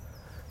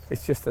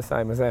 It's just the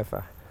same as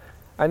ever.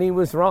 And he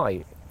was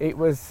right. It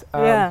was,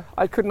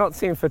 I could not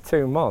see him for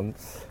 2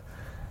 months.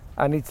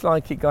 And it's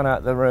like he'd gone out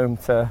of the room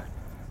to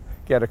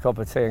get a cup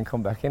of tea and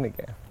come back in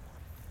again.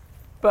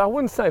 But I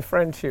wouldn't say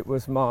friendship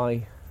was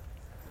my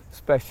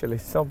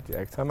specialist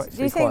subject. I'm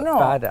actually quite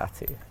bad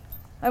at it.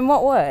 In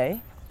what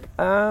way?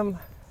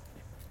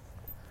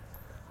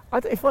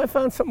 If I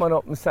phone someone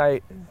up and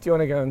say, do you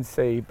want to go and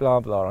see blah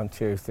blah on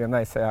Tuesday, and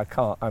they say I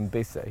can't, I'm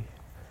busy,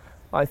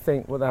 I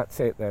think, well, that's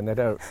it then. They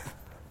don't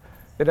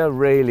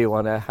really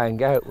want to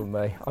hang out with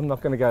me. I'm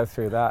not going to go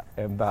through that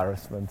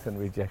embarrassment and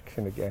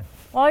rejection again.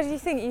 Why do you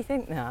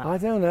think that? I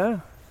don't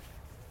know.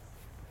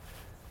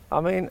 I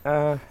mean,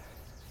 I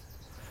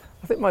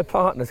think my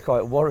partner's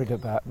quite worried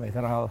about me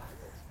that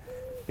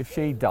if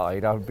she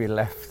died, I would be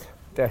left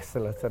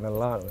desolate and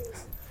alone.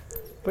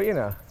 But you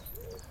know,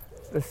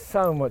 there's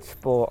so much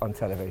sport on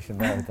television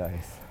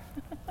nowadays.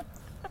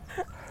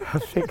 I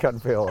think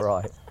I'd be all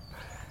right.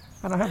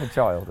 And I have a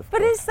child, of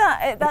But course. is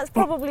that's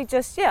probably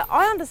just,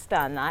 I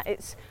understand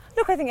that.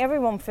 Look, I think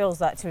everyone feels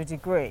that to a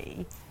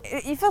degree.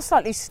 You feel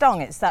slightly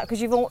stung, it's that,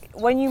 because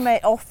when you may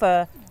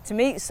offer to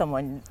meet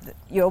someone,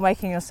 you're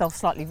making yourself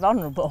slightly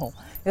vulnerable.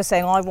 You're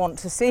saying, I want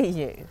to see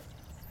you,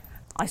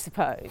 I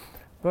suppose.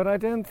 But I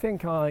don't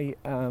think I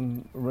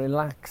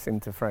relax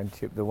into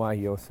friendship the way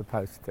you're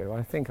supposed to.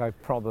 I think I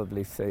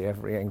probably see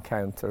every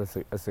encounter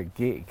as a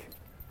gig.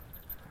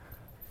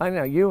 I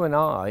know you and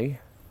I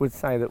would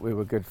say that we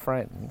were good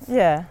friends.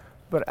 Yeah.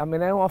 But I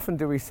mean, how often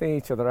do we see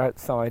each other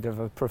outside of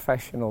a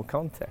professional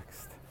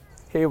context?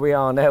 Here we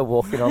are now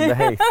walking on the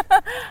heath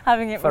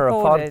having it for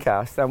recorded. A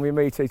podcast, and we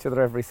meet each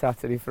other every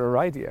Saturday for a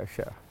radio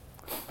show.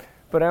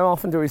 But how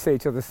often do we see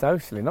each other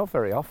socially? Not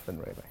very often,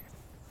 really.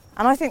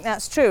 And I think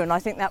that's true, and I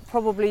think that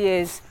probably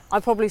is, I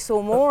probably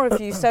saw more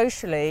of you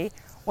socially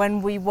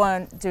when we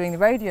weren't doing the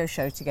radio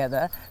show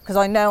together, because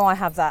I know I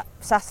have that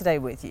Saturday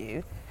with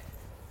you.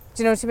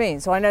 Do you know what I mean?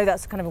 So I know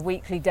that's kind of a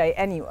weekly date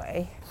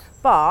anyway,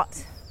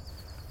 but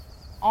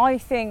I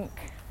think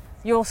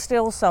you're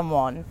still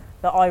someone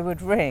that I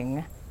would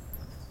ring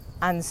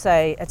and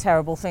say a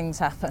terrible thing's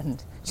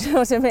happened. Do you know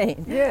what I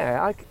mean?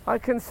 Yeah, I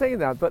can see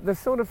that, but the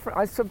sort of,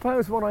 I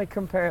suppose what I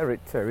compare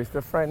it to is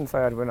the friends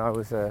I had when I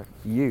was a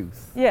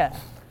youth. Yeah.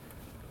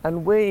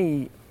 And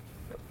we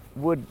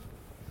would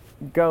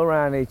go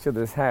around each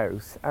other's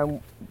house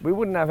and we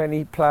wouldn't have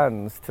any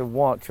plans to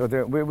watch or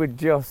do it. We would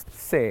just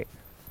sit,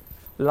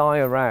 lie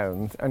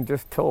around and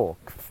just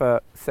talk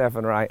for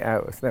 7 or 8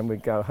 hours, then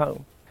we'd go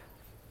home.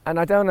 And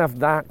I don't have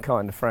that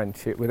kind of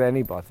friendship with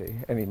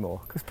anybody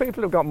anymore, because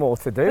people have got more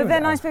to do. But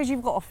then now. I suppose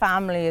you've got a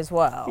family as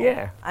well.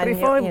 Yeah, but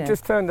if I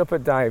just turned up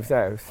at Dave's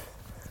house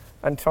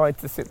and tried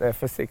to sit there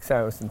for 6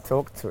 hours and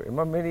talk to him,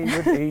 I mean, he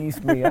would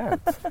ease me out.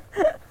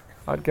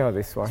 I'd go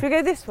this way. Should we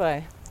go this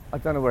way? I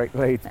don't know where it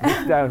leads, but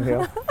it's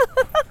downhill.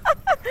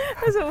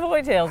 Let's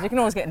avoid hills, you can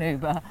always get an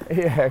Uber.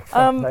 Yeah,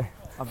 exactly.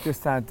 I've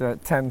just had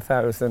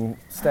 10,000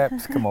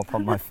 steps come up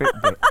on my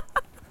Fitbit.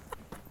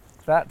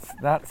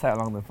 That's how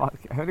long the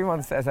podcast.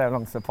 Everyone says how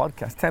long's the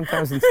podcast?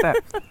 10,000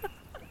 steps.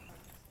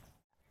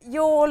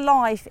 Your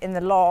life in the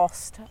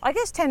last, I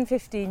guess, 10,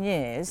 15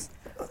 years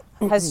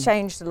has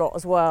changed a lot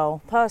as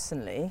well,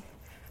 personally,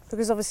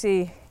 because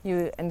obviously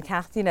you and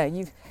Kath, you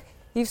know,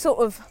 you've sort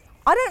of.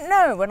 I don't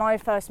know when I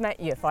first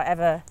met you if I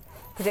ever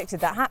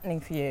predicted that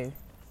happening for you,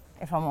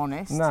 if I'm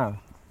honest. No.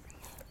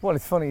 Well,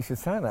 it's funny you should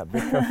say that,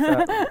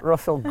 because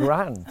Russell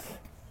Grant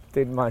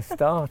did my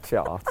star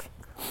chart.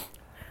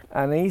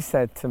 And he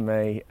said to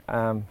me,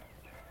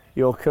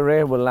 your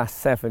career will last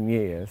 7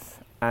 years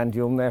and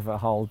you'll never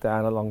hold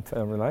down a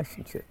long-term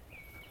relationship.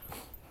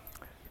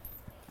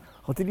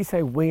 Or did he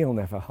say we'll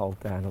never hold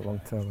down a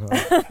long-term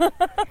relationship?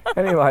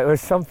 Anyway, it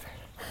was something.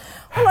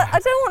 Well, I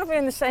don't want to be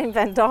in the same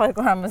Venn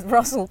diagram as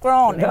Russell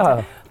Grant,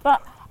 no.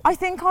 But I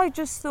think I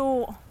just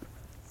felt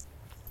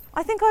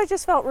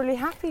really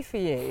happy for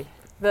you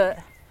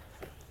that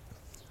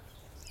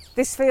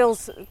this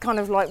feels kind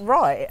of like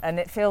right, and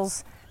it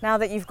feels, now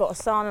that you've got a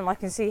son and I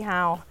can see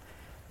how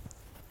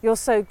you're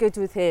so good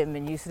with him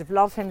and you sort of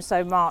love him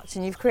so much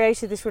and you've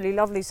created this really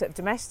lovely sort of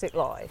domestic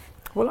life.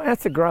 Well, I had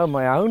to grow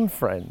my own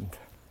friend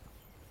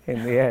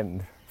in the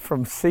end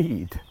from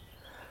seed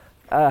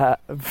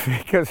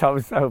because I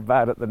was so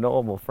bad at the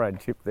normal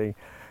friendship thing.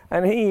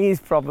 And he is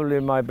probably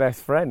my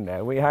best friend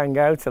now. We hang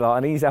out a lot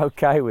and he's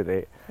okay with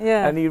it.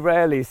 Yeah. And he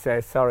rarely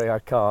says, sorry, I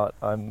can't,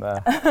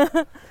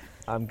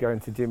 I'm going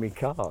to Jimmy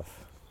Carr's.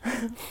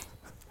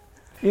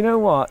 You know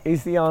what?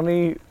 He's the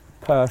only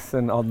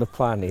person on the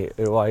planet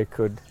who I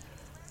could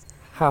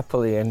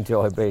happily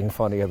enjoy being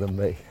funnier than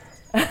me.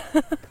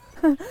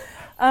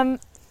 And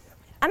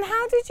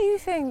how did you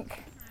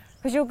think,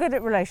 because you're good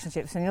at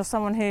relationships and you're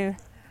someone who...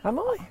 Am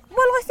I? Well,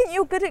 I think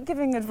you're good at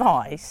giving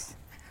advice.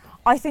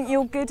 I think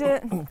you're good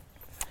at...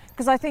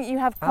 Because I think you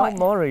have quite... Al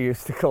Murray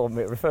used to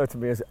refer to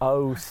me as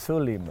O.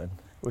 Suleiman,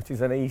 which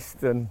is an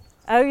Eastern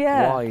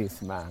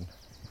wise man.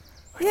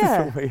 Which is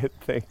a weird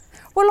thing.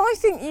 Well, I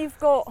think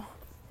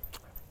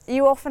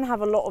you often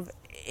have a lot of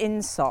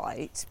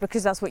insight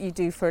because that's what you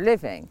do for a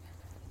living,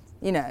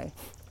 you know,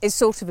 is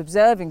sort of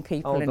observing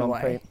people in a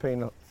way.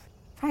 Peanuts.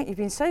 Frank, you've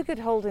been so good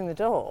holding the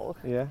dog.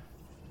 Yeah.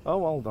 Oh,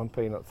 hold on,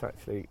 Peanut's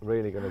actually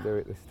really going to do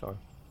it this time.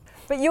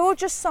 But you're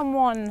just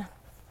someone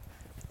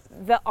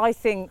that I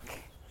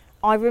think,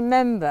 I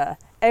remember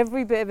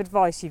every bit of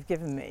advice you've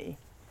given me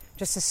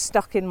just is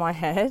stuck in my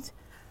head.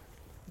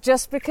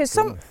 Just because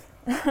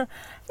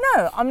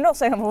No, I'm not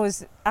saying I've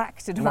always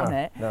acted on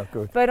it. No,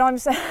 good. But I'm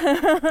saying...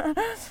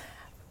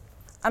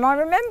 And I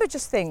remember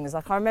just things,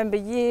 like I remember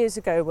years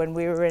ago when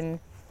we were in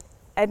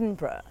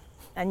Edinburgh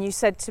and you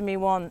said to me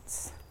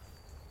once,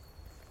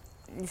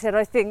 you said,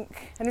 I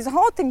think, and it's a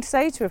hard thing to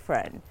say to a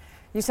friend,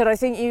 you said, I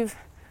think you've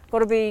got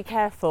to be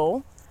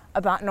careful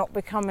about not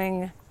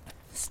becoming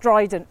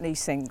stridently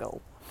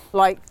single.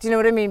 Like, do you know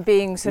what I mean?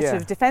 Being sort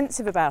of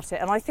defensive about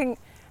it. And I think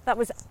that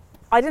was...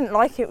 I didn't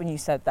like it when you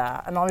said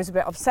that, and I was a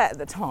bit upset at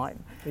the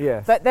time.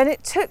 Yes. But then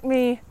it took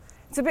me,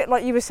 it's a bit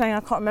like you were saying,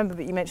 I can't remember,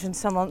 but you mentioned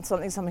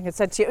something had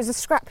said to you. It was a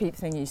scrap heap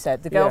thing you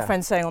said, the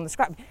girlfriend saying on the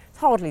scrap heap. It's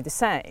hardly the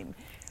same.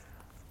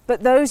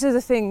 But those are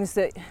the things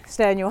that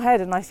stay in your head,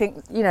 and I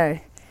think, you know,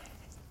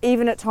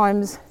 even at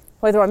times,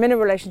 whether I'm in a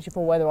relationship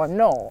or whether I'm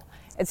not,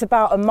 it's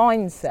about a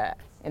mindset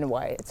in a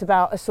way. It's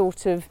about a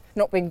sort of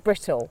not being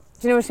brittle.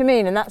 Do you know what I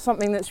mean? And that's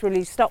something that's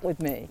really stuck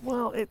with me.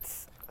 Well,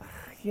 it's,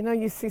 you know,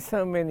 you see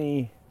so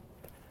many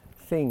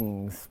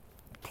things,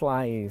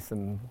 plays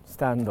and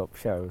stand-up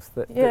shows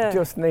that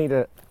just need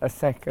a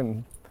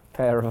second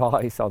pair of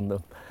eyes on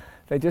them.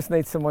 They just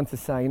need someone to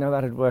say, you know,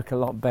 that'd work a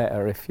lot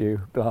better if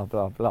you blah,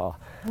 blah, blah.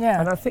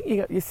 Yeah. And I think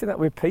you see that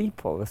with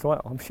people as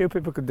well. I'm sure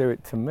people could do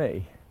it to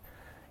me.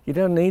 You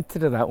don't need to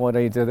do that, why do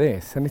you do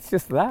this? And it's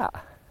just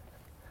that.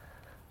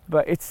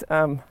 But it's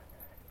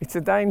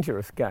a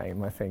dangerous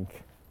game, I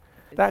think.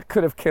 That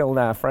could have killed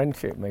our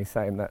friendship, me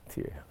saying that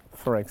to you,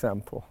 for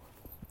example.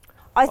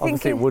 I think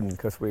obviously it wouldn't,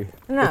 because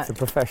it's a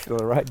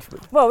professional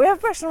arrangement. Well, we have a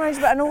professional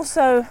arrangement, and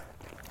also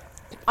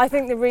I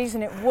think the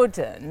reason it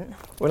wouldn't...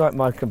 We're like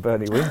Mike and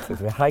Bernie Winters,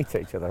 we hate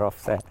each other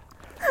offset.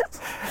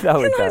 No,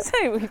 we don't. Can I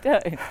say we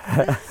don't?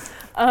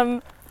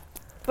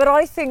 But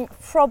I think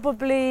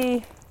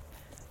probably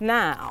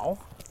now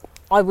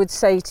I would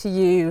say to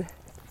you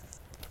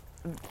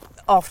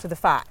after the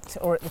fact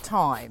or at the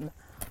time,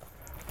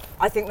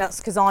 I think that's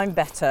because I'm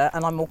better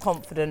and I'm more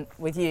confident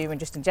with you and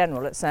just in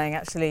general at saying,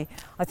 actually,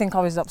 I think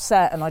I was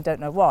upset and I don't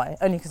know why,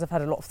 only because I've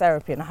had a lot of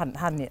therapy and I hadn't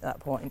had any at that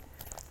point.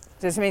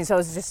 Do you know what I mean? So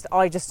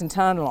I just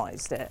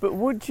internalised it. But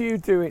would you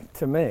do it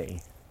to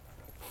me?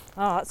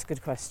 Oh, that's a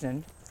good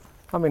question.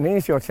 I mean,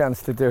 here's your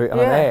chance to do it on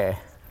air.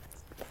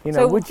 You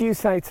know, would you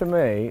say to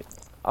me,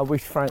 I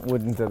wish Frank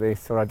wouldn't do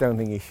this, or I don't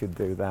think he should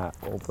do that,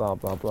 or blah,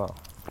 blah, blah?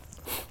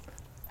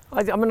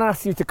 I'm going to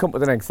ask you to come up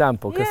with an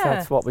example, because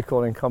that's what we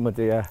call in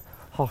comedy a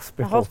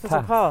hospital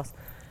pass.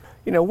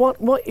 You know, what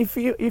if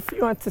you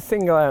had to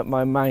single out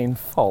my main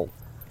fault,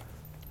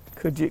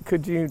 could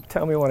you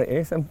tell me what it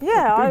is? And be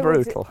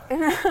brutal.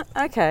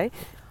 Okay.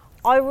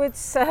 I would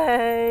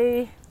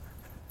say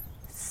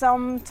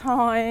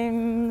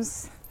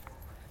sometimes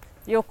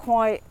you're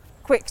quite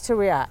quick to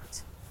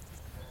react,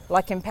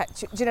 like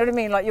impetuous. Do you know what I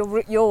mean? Like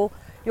you'll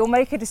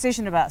make a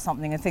decision about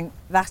something and think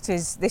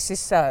this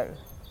is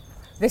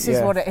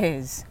what it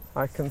is.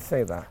 I can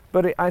see that,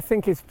 but I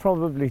think it's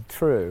probably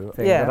true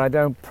that I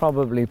don't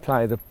probably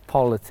play the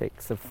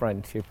politics of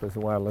friendship as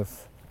well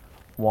as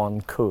one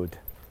could,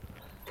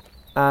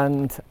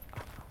 and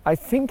I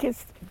think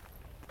it's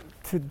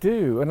to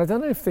do. And I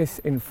don't know if this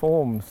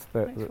informs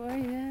the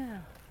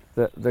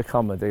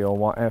comedy or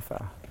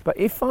whatever. But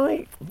if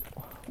I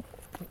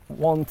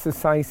want to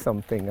say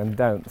something and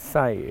don't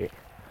say it,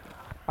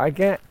 I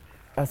get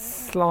a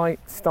slight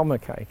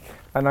stomachache,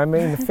 and I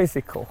mean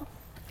physical.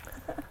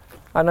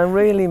 And I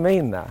really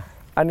mean that.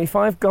 And if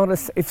someone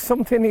has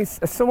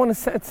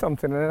said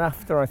something, and then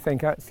after I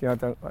think, actually,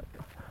 I'm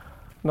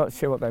not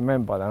sure what they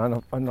meant by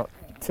that, I'm not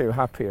too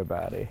happy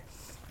about it,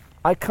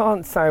 I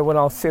can't say, well,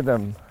 I'll see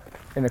them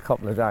in a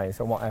couple of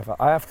days or whatever.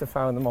 I have to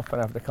phone them up and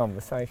have the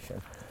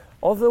conversation.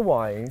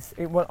 Otherwise,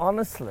 it will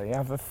honestly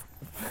have a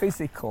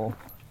physical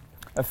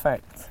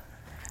effect.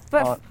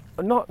 But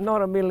not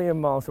a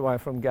million miles away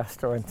from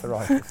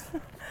gastroenteritis.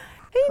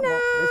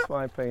 Peanut! This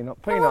way, Peanut.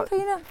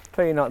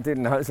 Peanut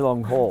didn't know it's a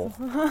long haul.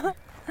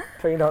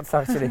 Peanut's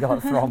actually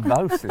got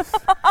thrombosis.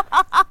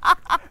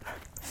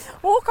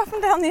 Walk up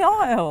and down the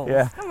aisle.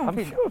 Yeah,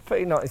 I'm sure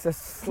Peanut is a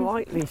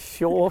slightly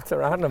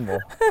shorter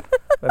animal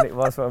than it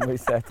was when we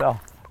set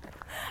off.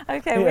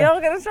 Okay, we are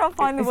going to try and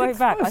find the way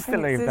back. I think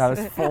to leave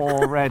those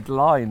 4 red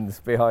lines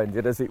behind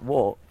it as it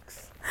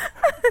walks.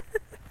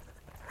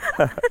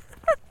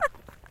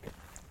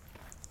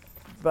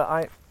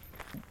 But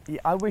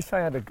I wish I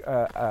had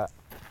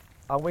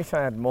I wish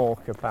I had more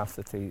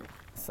capacity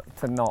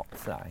to not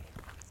say.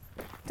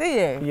 Do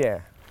you? Yeah.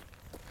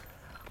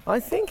 I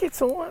think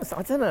it's almost,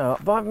 I don't know,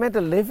 but I've made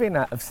a living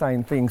out of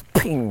saying things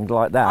ping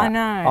like that. I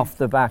know. Off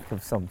the back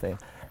of something.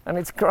 And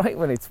it's great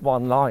when it's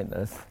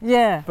one-liners.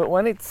 Yeah. But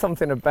when it's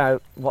something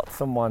about what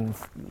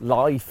someone's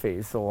life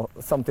is, or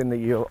something that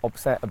you're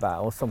upset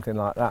about, or something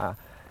like that,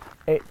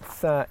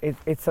 it's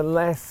a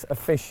less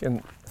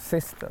efficient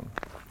system.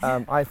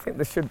 I think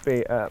there should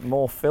be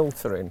more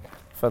filtering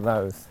for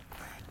those.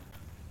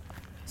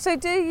 So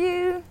do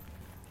you...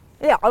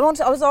 Yeah, I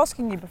was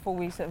asking you before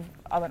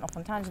I went off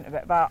on tangent a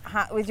bit about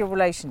with your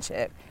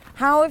relationship.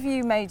 How have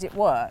you made it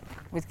work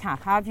with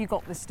Kath? How have you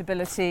got the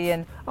stability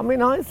and... I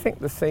mean, I think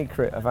the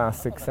secret of our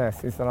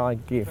success is that I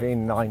give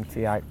in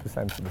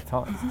 98% of the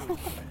time.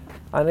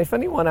 And if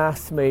anyone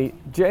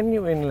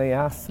genuinely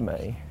asks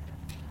me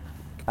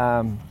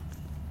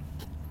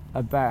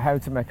about how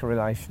to make a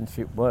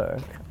relationship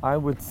work, I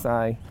would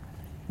say,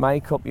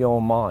 make up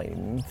your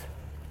mind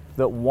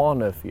that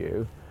one of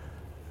you,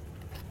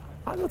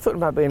 I'm not talking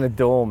about being a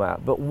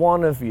doormat, but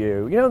one of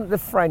you, you know, the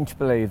French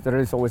believe there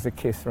is always a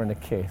kisser and a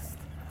kissed.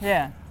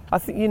 Yeah. I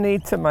think you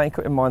need to make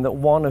up your mind that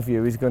one of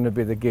you is going to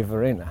be the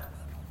giver-inner.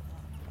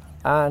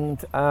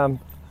 And I'm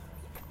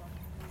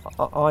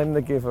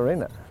the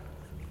giver-inner.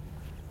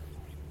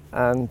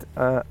 And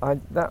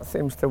that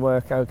seems to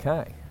work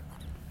okay.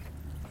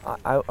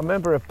 I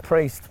remember a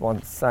priest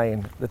once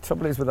saying, the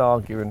trouble is with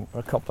arguing,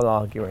 a couple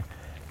arguing,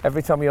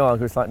 every time you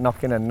argue, it's like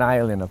knocking a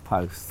nail in a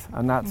post,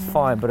 and that's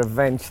fine, but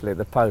eventually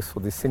the post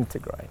will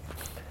disintegrate.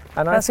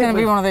 And that's going to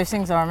be one of those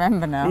things I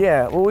remember now.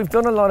 Yeah, well, we've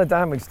done a lot of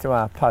damage to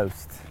our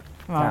post,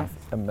 right.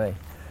 Kath and me.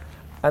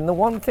 And the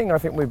one thing I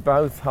think we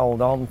both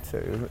hold on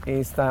to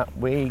is that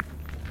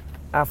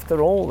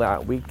after all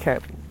that, we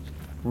kept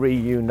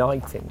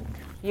reuniting.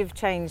 You've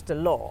changed a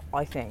lot,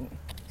 I think,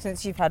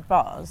 since you've had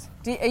Buzz.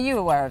 Are you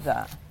aware of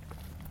that?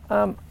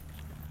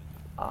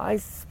 I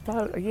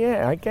suppose,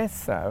 yeah, I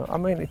guess so. I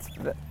mean, it's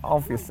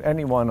obvious.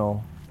 Anyone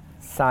will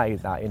say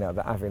that, you know,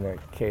 that having a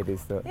kid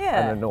is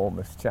an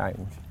enormous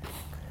change.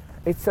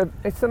 it's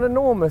an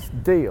enormous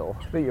deal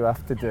that you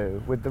have to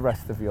do with the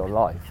rest of your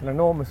life, an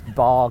enormous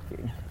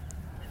bargain.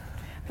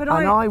 But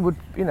I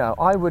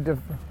would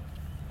have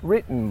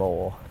written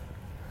more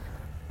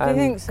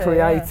and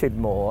created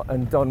more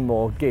and done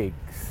more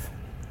gigs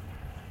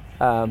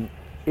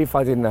if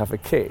I didn't have a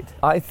kid.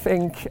 I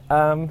think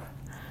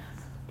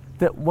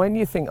that when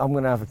you think I'm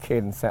going to have a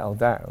kid and settle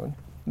down,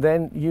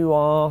 then you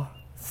are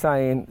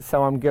saying,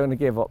 so I'm going to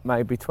give up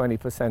maybe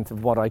 20%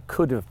 of what I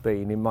could have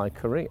been in my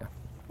career.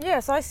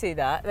 Yes, I see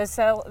that.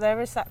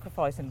 There is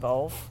sacrifice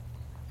involved.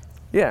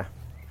 Yeah.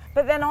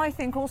 But then I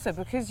think also,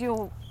 because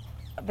you're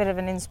a bit of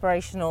an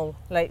inspirational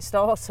late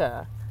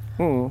starter,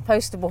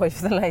 poster boy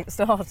for the late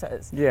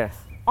starters. Yes.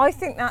 I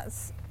think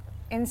that's,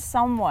 in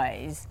some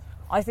ways,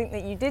 I think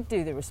that you did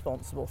do the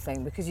responsible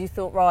thing, because you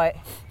thought, right,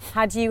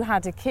 had you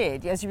had a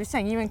kid, as you were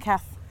saying, you and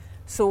Kath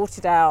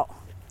sorted out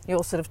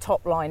your sort of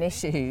top line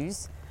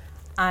issues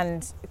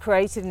and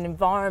created an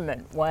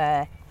environment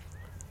where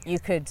you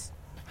could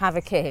have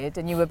a kid,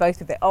 and you were both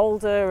a bit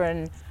older,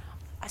 and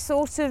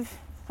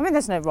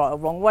there's no right or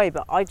wrong way,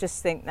 but I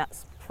just think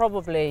that's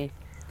probably...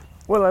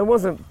 Well, I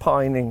wasn't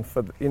pining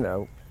for,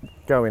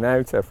 going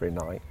out every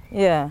night.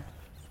 Yeah.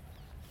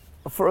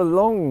 For a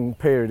long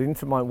period,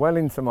 into my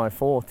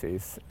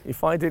 40s,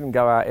 if I didn't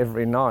go out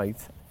every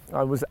night,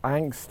 I was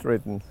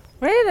angst-ridden.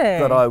 Really?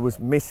 That I was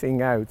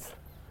missing out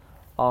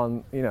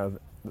on,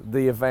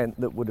 the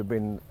event that would have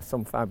been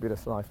some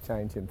fabulous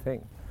life-changing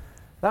thing.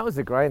 That was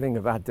the great thing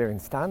about doing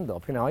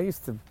stand-up. I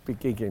used to be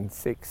gigging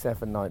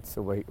 6-7 nights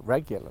a week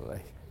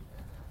regularly.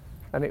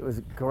 And it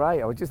was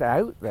great. I was just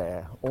out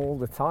there all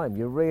the time.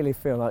 You really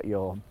feel like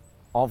you're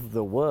of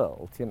the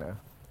world,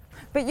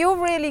 But you're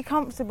really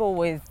comfortable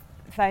with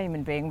fame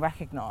and being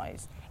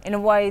recognised in a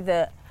way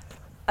that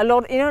a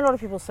lot of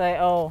people say,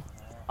 oh,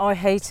 I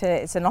hate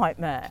it, it's a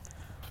nightmare.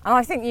 And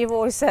I think you've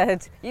always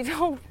said, you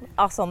told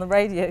us on the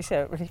radio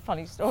show a really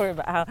funny story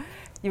about how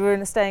you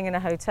were staying in a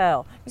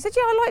hotel. You said,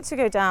 yeah, I like to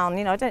go down,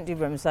 I don't do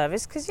room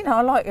service because,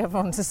 I like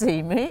everyone to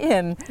see me.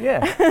 And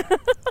yeah.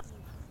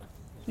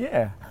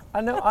 Yeah. I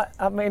know.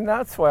 I mean,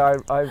 that's why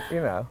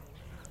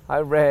I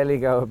rarely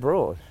go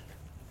abroad,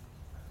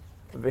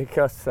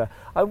 because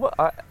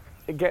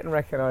getting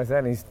recognised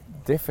then is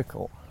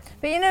difficult.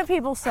 But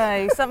people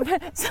say some I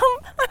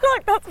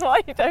like that's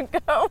why you don't go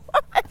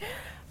away.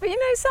 But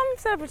some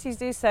celebrities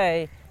do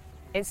say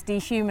it's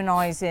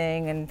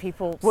dehumanising, and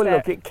people. Well,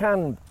 look, it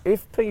can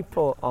if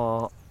people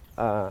are,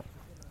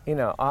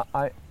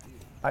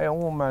 I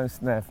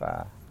almost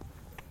never.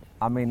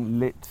 I mean,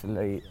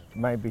 literally,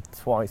 maybe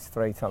twice,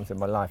 3 times in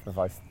my life have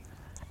I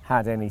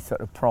had any sort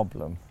of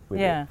problem with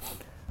it.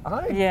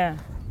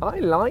 I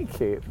like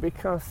it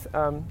because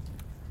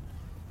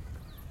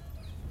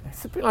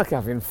it's a bit like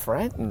having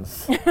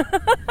friends.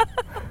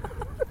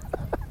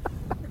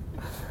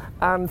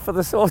 And for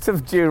the sort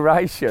of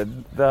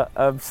duration that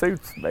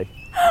suits me.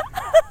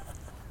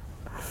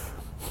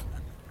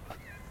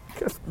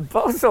 Because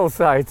Buzz will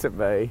say to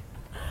me,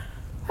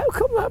 how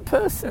come that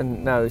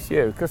person knows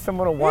you? Because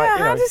someone will wait,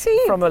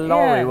 from a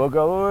lorry will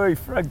go, oi,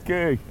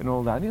 Frankie, and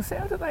all that. And he'll say,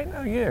 how do they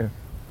know you?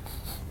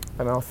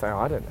 And I'll say,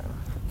 I don't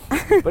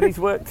know. But he's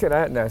worked it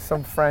out now.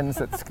 Some friends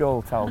at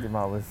school told him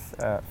I was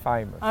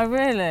famous. Oh,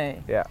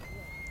 really? Yeah.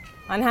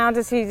 And how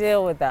does he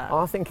deal with that?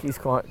 I think he's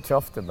quite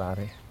chuffed about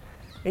it.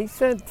 He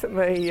said to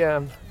me,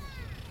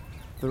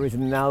 there is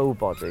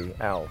nobody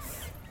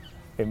else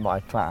in my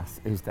class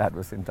whose dad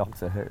was in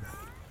Doctor Who.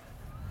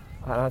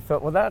 And I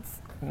thought, well, that's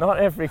not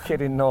every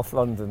kid in North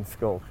London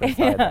school can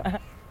say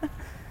that.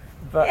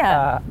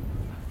 But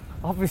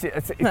obviously,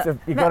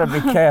 you've got to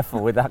be careful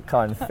with that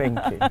kind of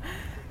thinking.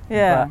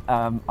 Yeah.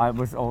 But I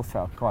was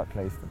also quite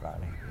pleased about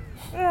it.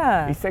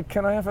 Yeah. He said,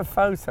 can I have a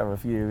photo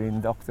of you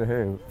in Doctor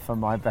Who for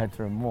my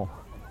bedroom wall?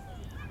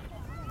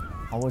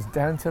 I was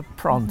down to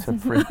prompt to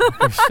print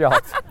the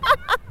shot.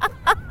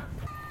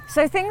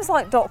 So things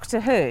like Doctor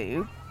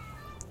Who,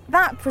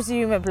 that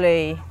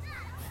presumably,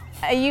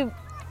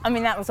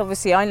 that was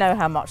obviously, I know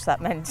how much that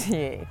meant to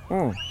you.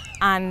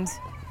 And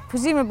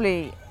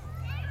presumably,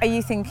 are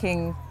you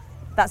thinking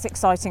that's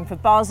exciting for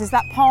Buzz? Is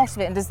that part of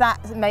it? And does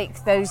that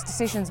make those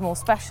decisions more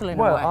special in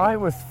a way? Well, I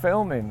was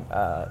filming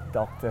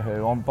Doctor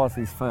Who on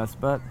Buzz's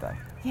first birthday.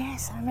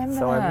 Yes, I remember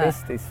so that. I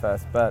missed his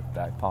first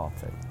birthday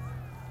party.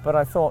 But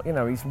I thought,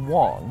 he's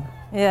one.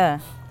 Yeah.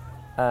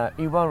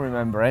 He won't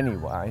remember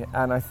anyway.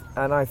 And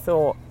I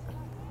thought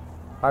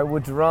I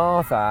would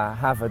rather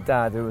have a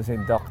dad who was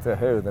in Doctor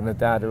Who than a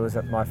dad who was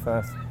at my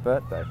first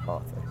birthday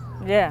party.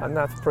 Yeah. And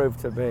that's proved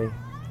to be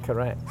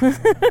correct.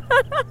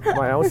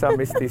 I also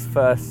missed his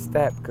first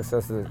step because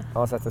I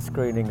was at a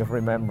screening of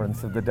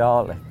Remembrance of the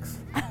Daleks,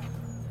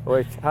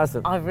 which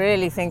hasn't... I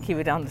really think he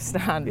would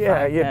understand.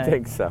 Yeah, you'd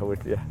think so,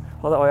 would you?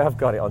 Although I have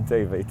got it on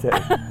DVD.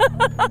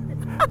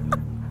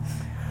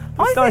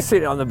 It's nice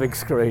seeing it on the big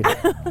screen.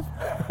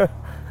 I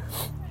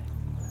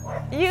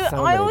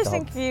always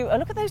think of you,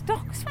 look at those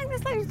dogs,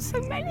 there's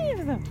so many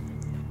of them.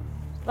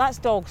 That's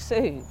dog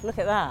soup, look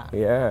at that.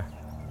 Yeah.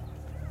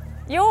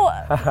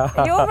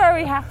 You're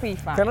very happy,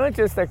 Frank. Can I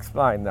just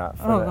explain that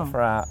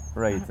for our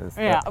readers?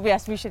 Yeah,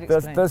 yes, we should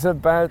explain. There's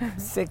about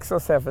 6 or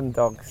 7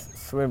 dogs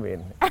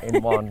swimming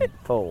in one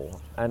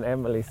pool, and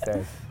Emily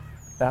says,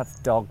 that's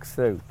dog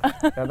soup.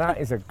 Now that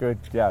is a good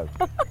joke,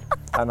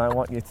 and I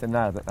want you to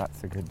know that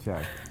that's a good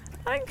joke.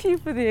 Thank you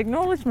for the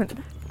acknowledgement.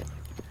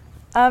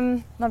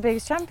 My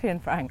biggest champion,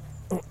 Frank.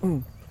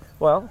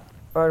 Well,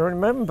 I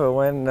remember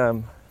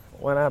when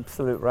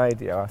Absolute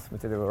Radio asked me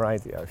to do a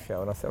radio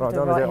show, and I said, I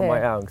don't want to do it on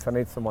my own because I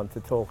need someone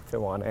to talk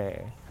to on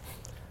air.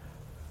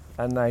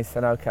 And they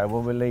said, okay,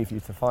 well, we'll leave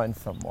you to find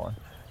someone.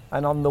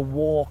 And on the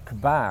walk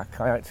back,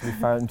 I actually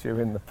found you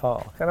in the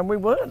park. And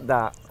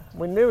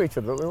we knew each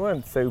other, but we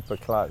weren't super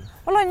close.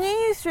 Well, I knew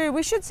you through,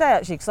 we should say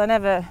actually, because I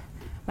never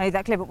made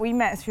that clear, but we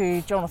met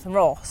through Jonathan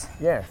Ross.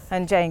 Yes.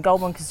 And Jane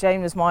Goldman, because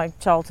Jane was my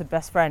childhood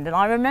best friend. And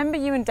I remember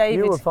you and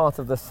David. You were part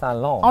of the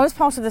salon. I was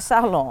part of the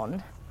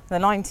salon, the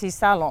 90s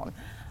salon.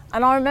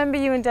 And I remember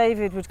you and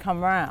David would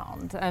come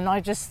round, and I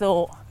just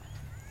thought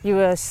you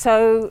were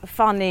so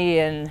funny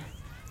and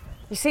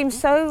you seemed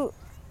so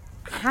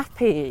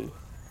happy.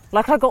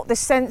 Like I got this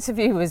sense of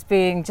you as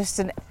being just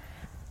an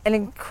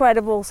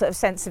incredible sort of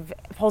sense of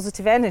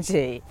positive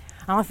energy.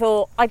 And I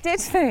thought, I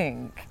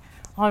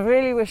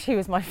really wish he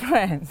was my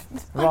friend.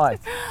 Right.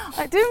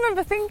 I do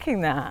remember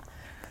thinking that.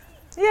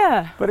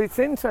 Yeah. But it's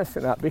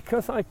interesting that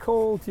because I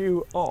called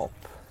you up,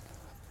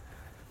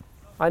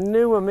 I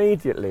knew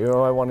immediately who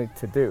I wanted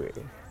to do it.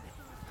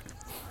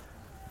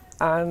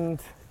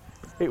 And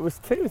it was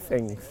 2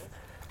 things.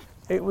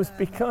 It was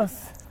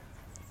because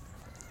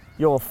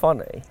you're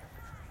funny,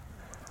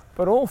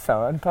 but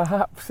also, and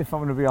perhaps if I'm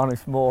going to be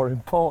honest, more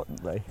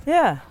importantly,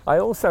 I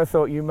also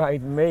thought you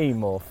made me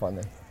more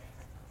funny.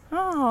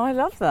 Oh, I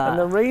love that. And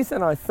the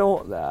reason I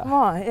thought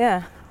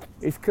that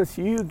is because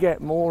you get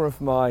more of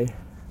my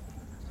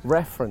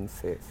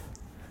references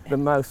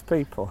than most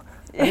people.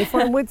 And if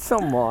I'm with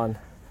someone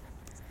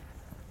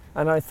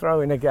and I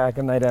throw in a gag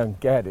and they don't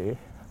get it,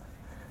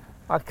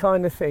 I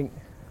kind of think,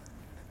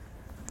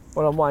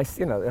 well, I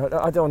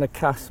don't want to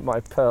cast my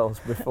pearls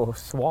before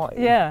swine.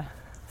 Yeah.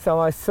 So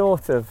I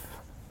sort of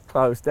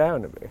closed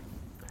down a bit.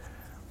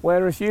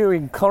 Whereas you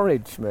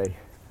encourage me,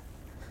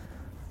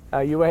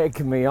 you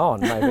egg me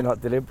on, maybe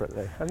not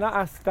deliberately, and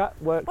that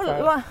worked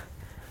out.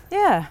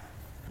 Yeah,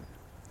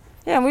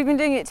 and we've been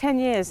doing it 10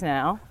 years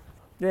now.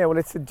 Yeah, well,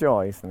 it's a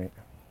joy, isn't it?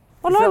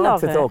 Well, I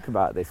love to talk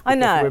about this because I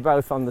know. we're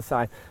both on the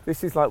same.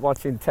 This is like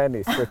watching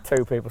tennis with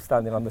 2 people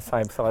standing on the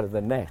same side of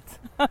the net,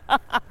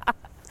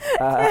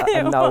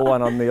 and no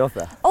one on the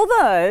other.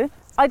 Although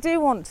I do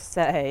want to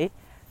say,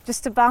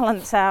 just to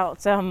balance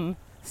out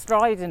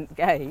Strident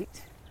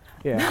Gate,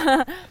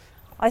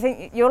 I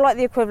think you're like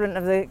the equivalent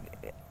of the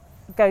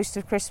ghost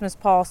of Christmas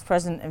past,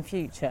 present and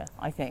future,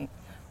 I think.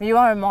 You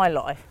are in my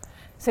life.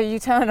 So you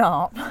turn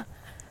up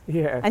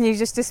and you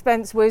just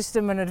dispense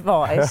wisdom and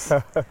advice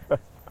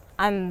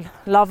and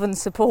love and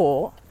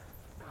support.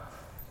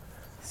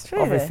 It's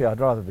true. Obviously,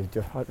 I'd rather be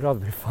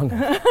funny.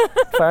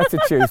 If I had to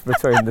choose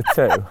between the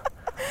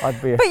 2,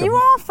 I'd be you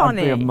are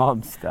funny. I'd be a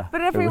monster.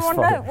 But everyone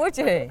knows, would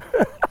you?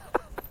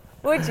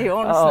 Would you,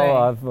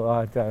 honestly? Oh,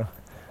 I don't.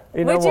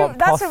 You know what?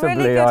 That's a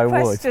really good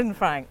question,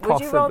 Frank.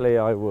 Possibly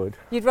I would.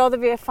 You'd rather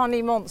be a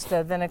funny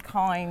monster than a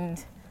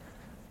kind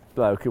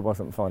bloke who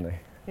wasn't funny.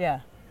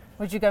 Yeah.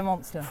 Would you go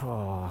monster?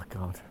 Oh,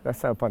 God.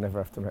 Let's hope I never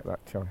have to make that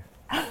choice.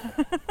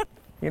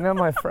 You know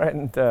my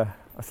friend,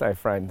 I say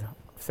friend,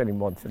 I've seen him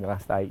once in the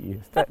last 8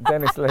 years,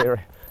 Dennis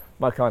Leary,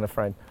 my kind of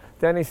friend.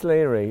 Dennis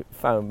Leary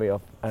phoned me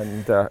up,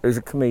 and who's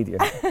a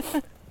comedian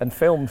and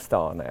film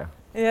star now.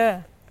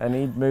 Yeah. And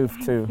he'd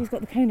moved to... He's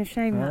got the cone of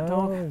shame, that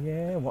dog. Oh,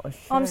 yeah, what a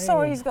shame. I'm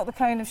sorry he's got the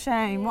cone of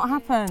shame. What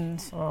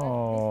happened?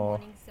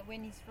 Oh. This morning,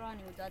 when he's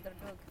running with the other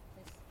dog.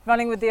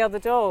 Running with the other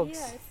dogs?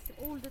 Yeah,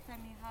 it's all the time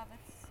you have it.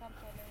 Some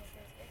problem with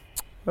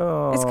this.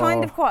 Oh. It's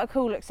kind of quite a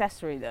cool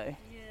accessory, though.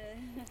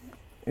 Yeah.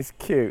 It's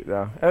cute,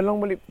 though. How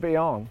long will it be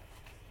on?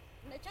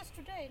 Just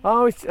today.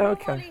 Oh, it's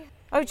okay.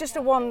 Oh, just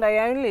a one day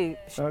only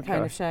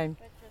cone of shame.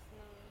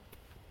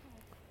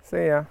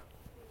 See ya.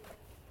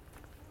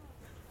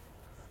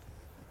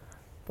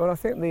 But I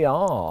think the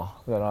R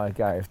that I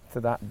gave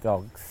to that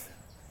dog's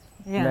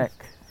neck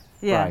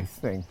brace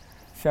thing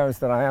shows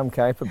that I am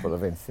capable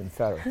of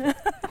insincerity.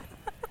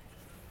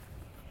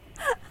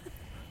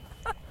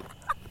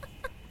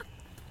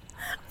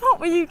 What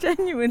were you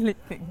genuinely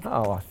thinking?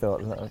 Oh, I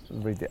thought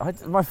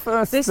my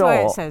first this thought...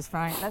 way it says,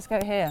 Frank. Let's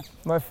go here.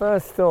 My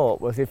first thought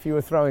was if you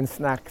were throwing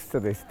snacks to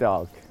this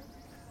dog,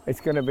 it's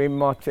going to be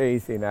much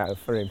easier now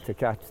for him to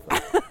catch them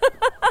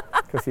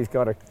because he's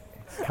got a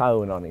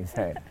cone on his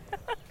head.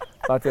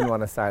 I didn't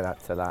want to say that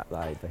to that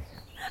lady.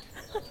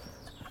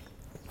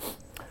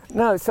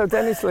 No, so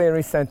Dennis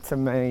Leary said to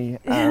me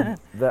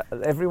that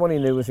everyone he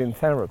knew was in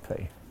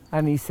therapy.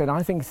 And he said,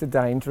 I think it's a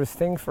dangerous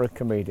thing for a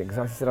comedian. Because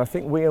I said, I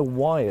think we are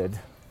wired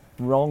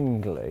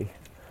wrongly.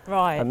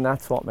 Right. And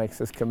that's what makes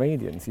us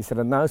comedians. He said,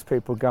 and those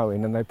people go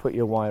in and they put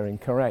your wiring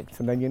correct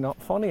and then you're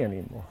not funny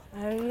anymore.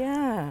 Oh,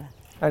 yeah.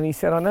 And he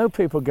said, I know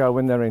people go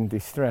when they're in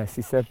distress.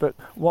 He said, but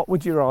what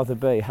would you rather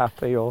be,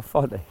 happy or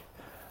funny?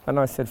 And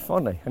I said,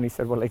 funny. And he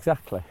said, well,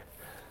 exactly.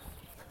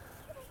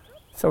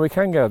 So we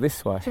can go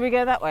this way. Should we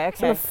go that way?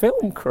 Okay. It's a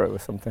film crew or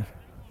something.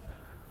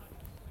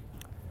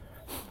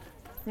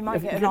 You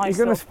might get a nice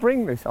You're going to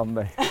spring this on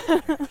me.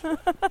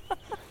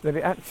 That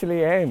it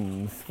actually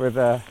ends with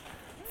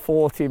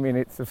 40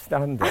 minutes of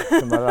stand-up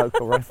to my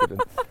local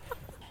residents.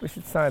 We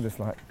should say there's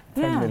like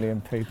 10 million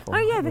people. Oh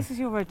yeah, this is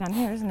your road down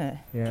here, isn't it?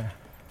 Yeah.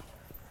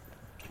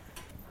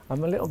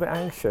 I'm a little bit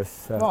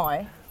anxious.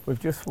 Why? We've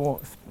just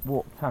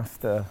walked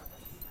past a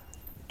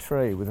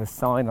tree with a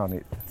sign on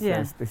it that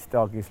says, this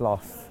dog is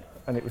lost.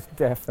 And it was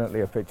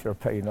definitely a picture of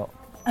Peanut.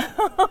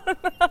 Oh,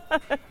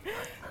 no.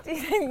 Do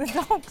you think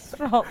the dog's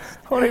lost?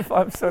 What if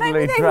I'm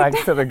suddenly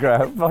dragged to the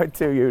ground by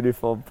 2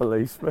 uniformed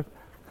policemen?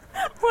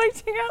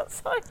 Waiting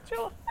outside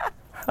your house.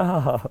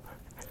 Oh,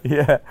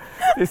 yeah.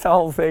 This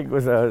whole thing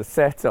was a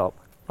setup.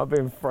 I've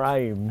been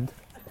framed.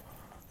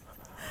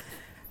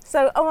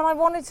 So, and I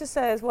wanted to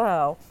say as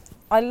well,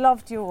 I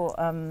loved your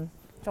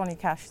Johnny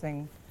Cash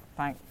thing,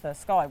 Frank, for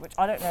Sky, which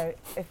I don't know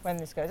if when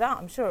this goes out,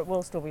 I'm sure it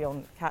will still be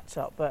on Catch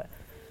Up, but...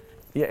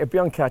 Yeah, it'd be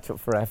on Catch Up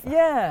forever.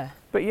 Yeah.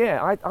 But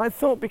yeah, I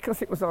thought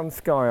because it was on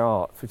Sky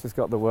Arts, which has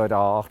got the word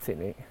art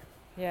in it,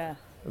 yeah,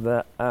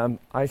 that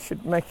I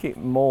should make it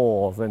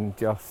more than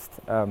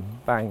just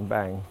bang,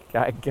 bang,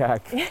 gag,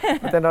 gag. Yeah.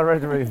 But then I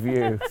read a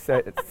review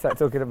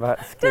talking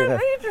about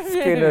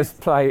Skinner's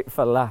Play It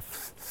for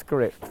Laughs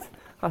script.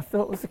 I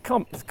thought it was a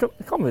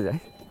comedy.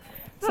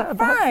 Is that a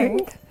bad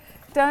thing?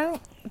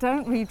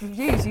 Don't read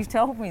reviews, you've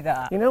told me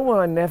that. You know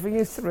what, I never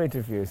used to read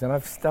reviews and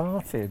I've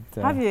started...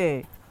 Have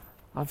you?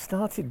 I've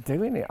started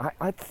doing it.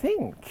 I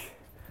think,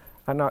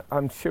 and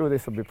I'm sure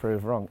this will be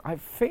proved wrong, I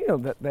feel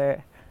that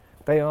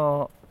they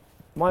are...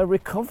 My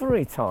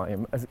recovery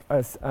time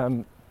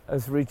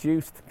has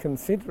reduced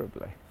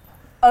considerably.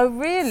 Oh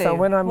really? So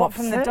when I'm what,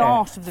 upset, from the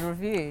dart of the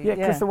review? Yeah,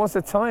 because there was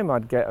a time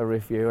I'd get a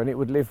review and it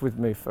would live with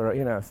me for,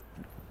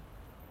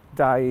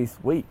 days,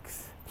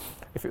 weeks,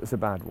 if it was a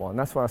bad one.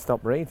 That's why I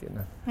stopped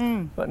reading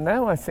them. But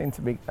now I seem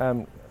to be...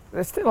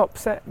 they still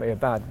upset me, a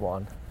bad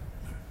one.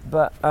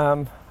 But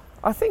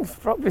I think it's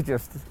probably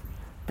just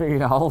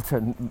being old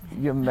and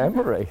your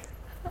memory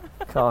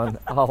can't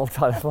hold.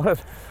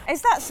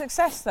 Is that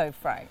success though,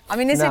 Frank? I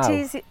mean, is it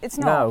easy? It's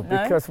not.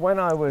 No, because when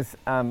I was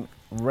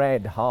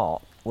red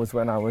hot was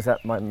when I was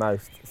at my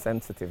most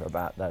sensitive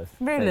about those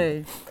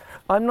Really? things.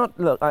 I'm not,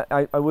 look,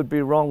 I would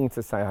be wrong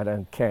to say I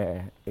don't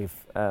care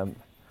if,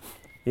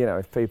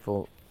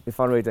 if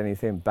I read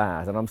anything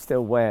bad, and I'm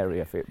still wary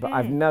of it, but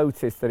I've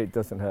noticed that it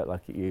doesn't hurt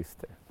like it used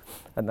to.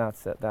 And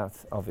that's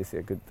obviously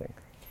a good thing.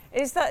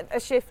 Is that a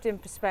shift in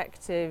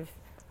perspective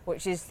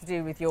which is to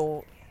do with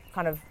your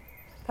kind of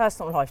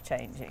personal life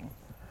changing?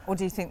 Or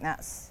do you think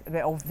that's a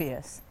bit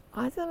obvious?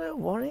 I don't know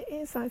what it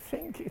is. I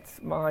think it's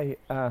my...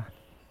 I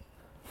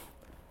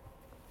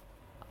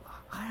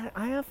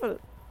have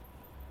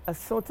a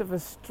sort of a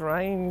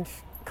strange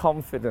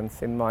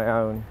confidence in my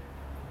own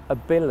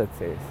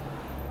abilities,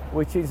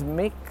 which is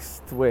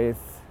mixed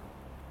with,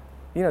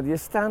 your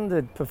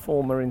standard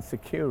performer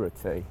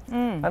insecurity.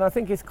 And I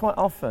think it's quite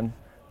often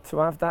to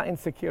have that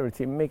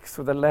insecurity mixed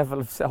with a level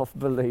of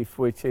self-belief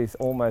which is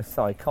almost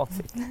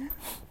psychotic.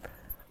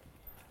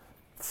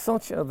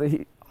 Such are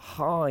the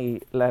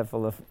high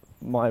level of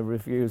my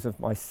reviews of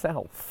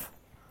myself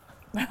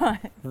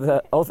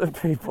that other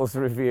people's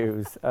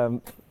reviews,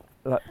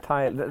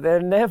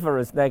 they're never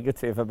as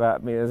negative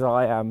about me as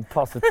I am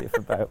positive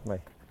about me.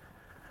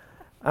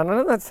 And I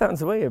know that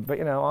sounds weird, but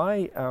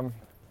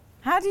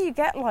How do you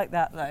get like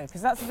that though?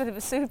 Because that's a bit of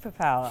a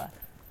superpower.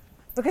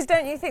 Because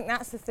don't you think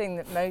that's the thing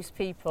that most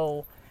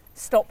people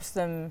stops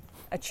them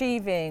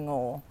achieving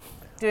or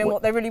doing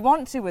what they really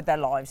want to with their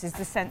lives, is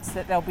the sense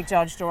that they'll be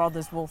judged or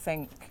others will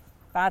think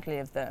badly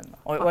of them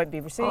or it won't be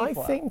received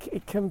well? I think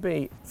it can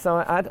be. So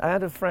I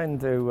had a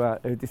friend who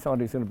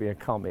decided he was going to be a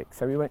comic.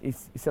 So he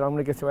said, I'm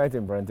going to go to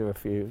Edinburgh and do a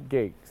few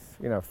gigs,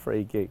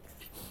 free gigs.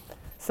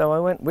 So I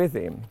went with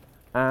him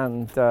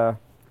and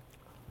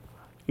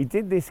he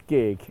did this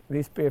gig. There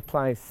used to be a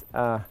place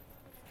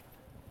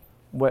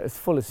where it was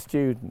full of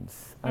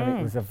students and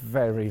it was a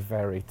very,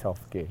 very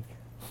tough gig.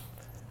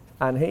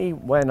 And he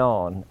went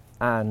on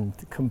and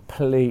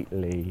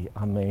completely,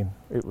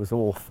 it was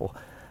awful.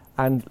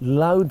 And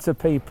loads of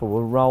people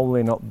were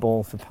rolling up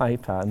balls of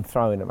paper and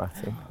throwing them at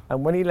him.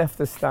 And when he left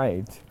the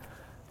stage,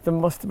 there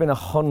must have been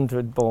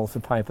 100 balls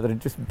of paper that had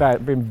just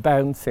been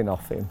bouncing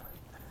off him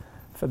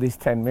for these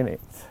 10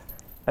 minutes.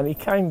 And he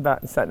came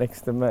back and sat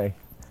next to me.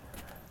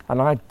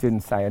 And I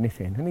didn't say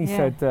anything. And he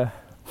said, that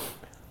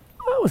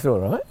was all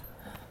right.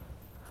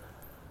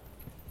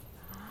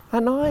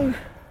 And I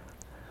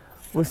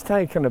was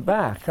taken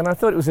aback, and I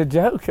thought it was a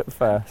joke at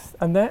first.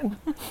 And then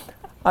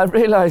I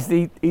realised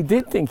he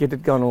did think it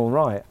had gone all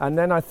right. And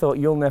then I thought,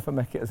 you'll never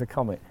make it as a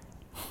comic.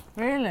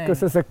 Really?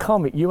 Because as a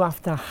comic, you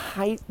have to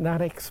hate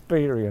that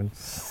experience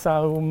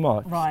so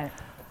much. Right.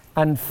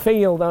 And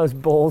feel those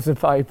balls of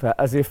paper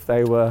as if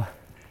they were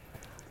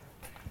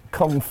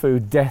Kung Fu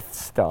Death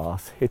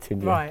Stars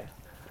hitting you. Right.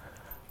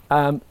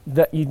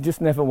 that you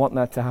just never want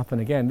that to happen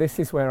again. This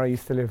is where I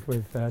used to live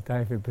with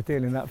David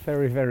Baddiel, in that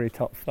very, very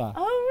top flat.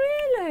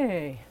 Oh,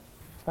 really?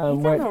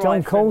 Where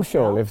John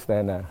Coleshaw lives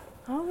there now.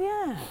 Oh,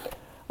 yeah.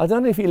 I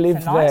don't know if he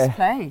lives there. It's a nice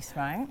place,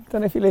 right? I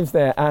don't know if he lives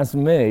there as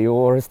me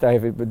or as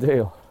David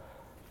Baddiel.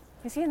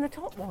 Is he in the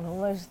top one,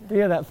 or those?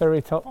 Yeah, that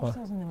very top one.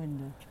 Bottles in the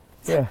window.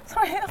 Yeah.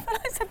 Sorry, I thought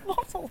I said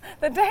bottle.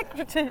 The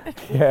decorative.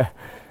 Yeah,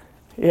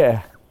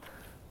 yeah.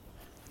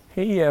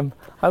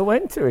 I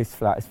went to his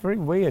flat. It's very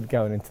weird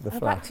going into the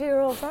flat. Back to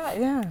your old flat,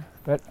 yeah.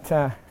 But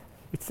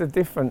it's a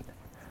different.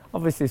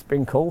 Obviously, it's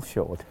been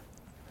Coleshaw'd,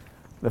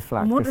 the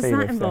flat. And what does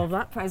that involve?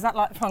 Is that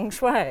like feng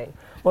shui?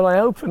 Well, I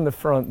opened the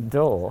front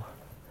door,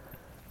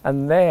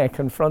 and there,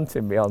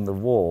 confronting me on the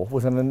wall,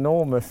 was an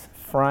enormous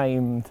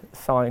framed,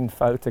 signed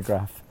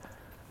photograph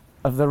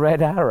of the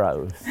Red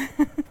Arrows.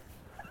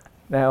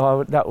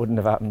 Now, that wouldn't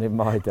have happened in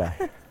my day.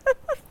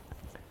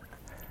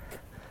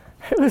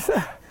 It was,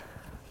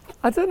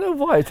 I don't know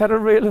why, it had a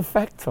real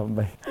effect on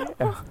me.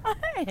 Yeah.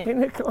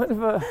 In a kind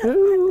of a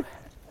who?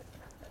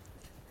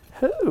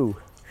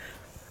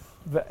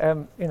 But,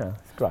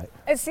 it's great.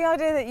 It's the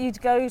idea that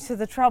you'd go to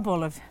the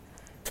trouble of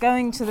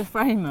going to the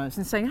framers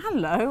and saying,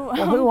 hello.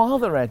 Well, who are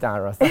the Red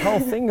Arrows? The whole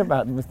thing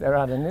about them was their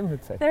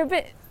anonymity. They're a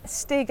bit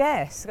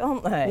Stig-esque,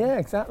 aren't they? Yeah,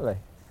 exactly.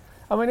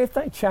 I mean, if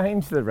they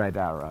changed the Red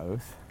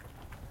Arrows,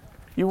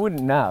 you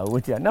wouldn't know,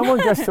 would you? No one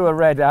goes to a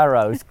Red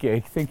Arrows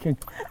gig thinking,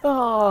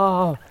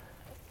 oh,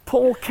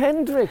 Paul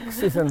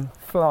Kendricks isn't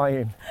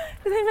flying.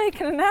 Did they make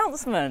an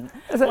announcement?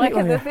 Like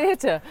at the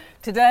theatre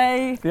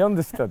today? The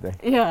understudy.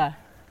 Yeah.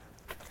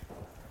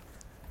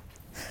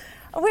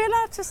 Are we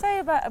allowed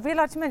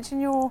to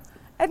mention your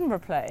Edinburgh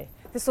play?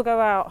 This will go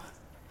out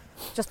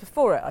just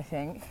before it, I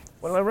think.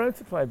 Well, I wrote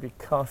a play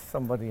because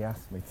somebody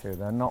asked me to,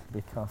 though, not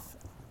because...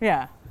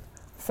 Yeah.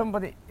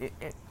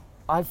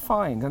 I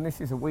find, and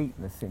this is a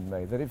weakness in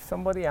me, that if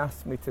somebody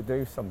asks me to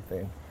do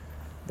something,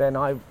 then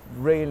I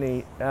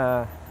really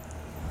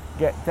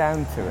get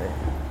down to it.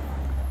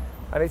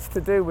 And it's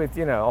to do with,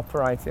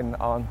 operating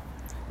on...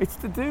 It's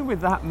to do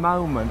with that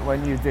moment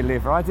when you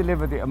deliver. I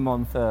delivered it a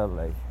month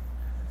early.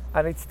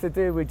 And it's to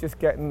do with just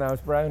getting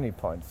those brownie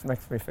points. It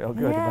makes me feel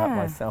good about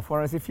myself.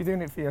 Whereas if you're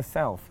doing it for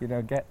yourself, you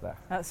don't get that.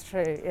 That's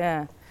true,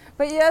 yeah.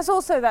 But yeah, it's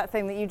also that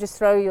thing that you just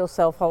throw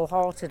yourself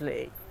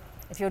wholeheartedly.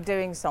 If you're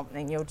doing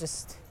something, you're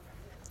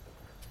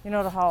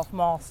not a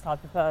half-mast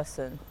type of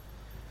person.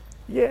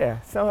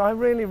 Yeah, so I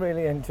really,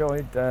 really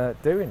enjoyed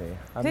doing it,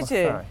 I must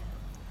say.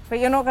 But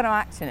you're not going to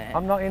act in it?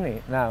 I'm not in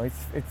it, no.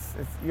 It's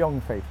young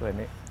people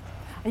in it.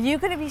 Are you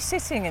going to be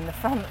sitting in the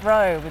front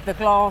row with the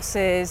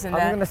glasses? And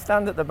I'm going to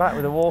stand at the back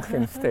with a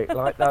walking stick,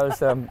 like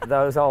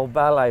those old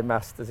ballet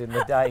masters in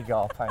the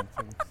Degas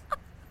paintings,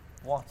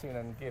 watching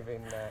and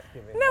giving.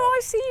 No, I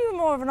see you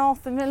more of an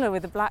Arthur Miller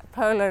with a black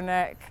polo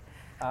neck.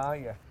 Ah,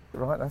 yeah.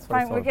 Right, that's what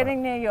Frank, we're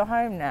getting near your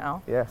home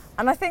now. Yes.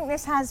 And I think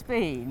this has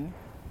been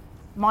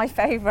my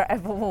favourite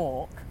ever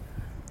walk.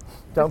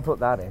 Don't put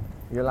that in.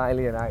 You'll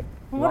alienate.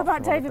 Well, what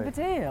about David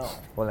Baddiel?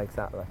 Well,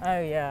 exactly. Oh,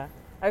 yeah.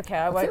 Okay,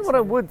 I won't. I think what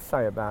I would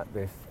say about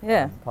this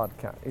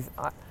podcast is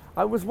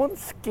I was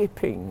once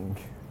skipping,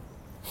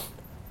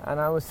 and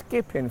I was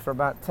skipping for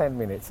about 10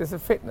 minutes. It's a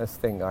fitness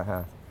thing I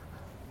have.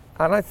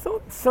 And I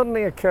thought,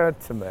 suddenly occurred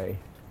to me,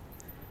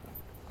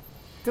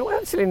 do I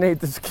actually need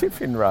the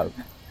skipping rope?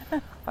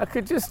 I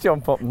could just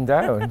jump up and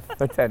down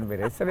for 10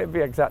 minutes and it'd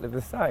be exactly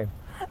the same.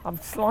 I'm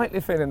slightly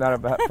feeling that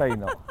about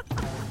Peanut.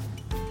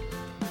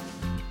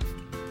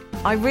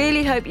 I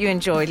really hope you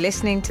enjoyed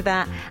listening to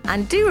that,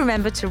 and do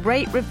remember to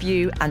rate,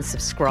 review and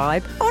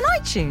subscribe on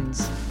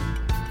iTunes.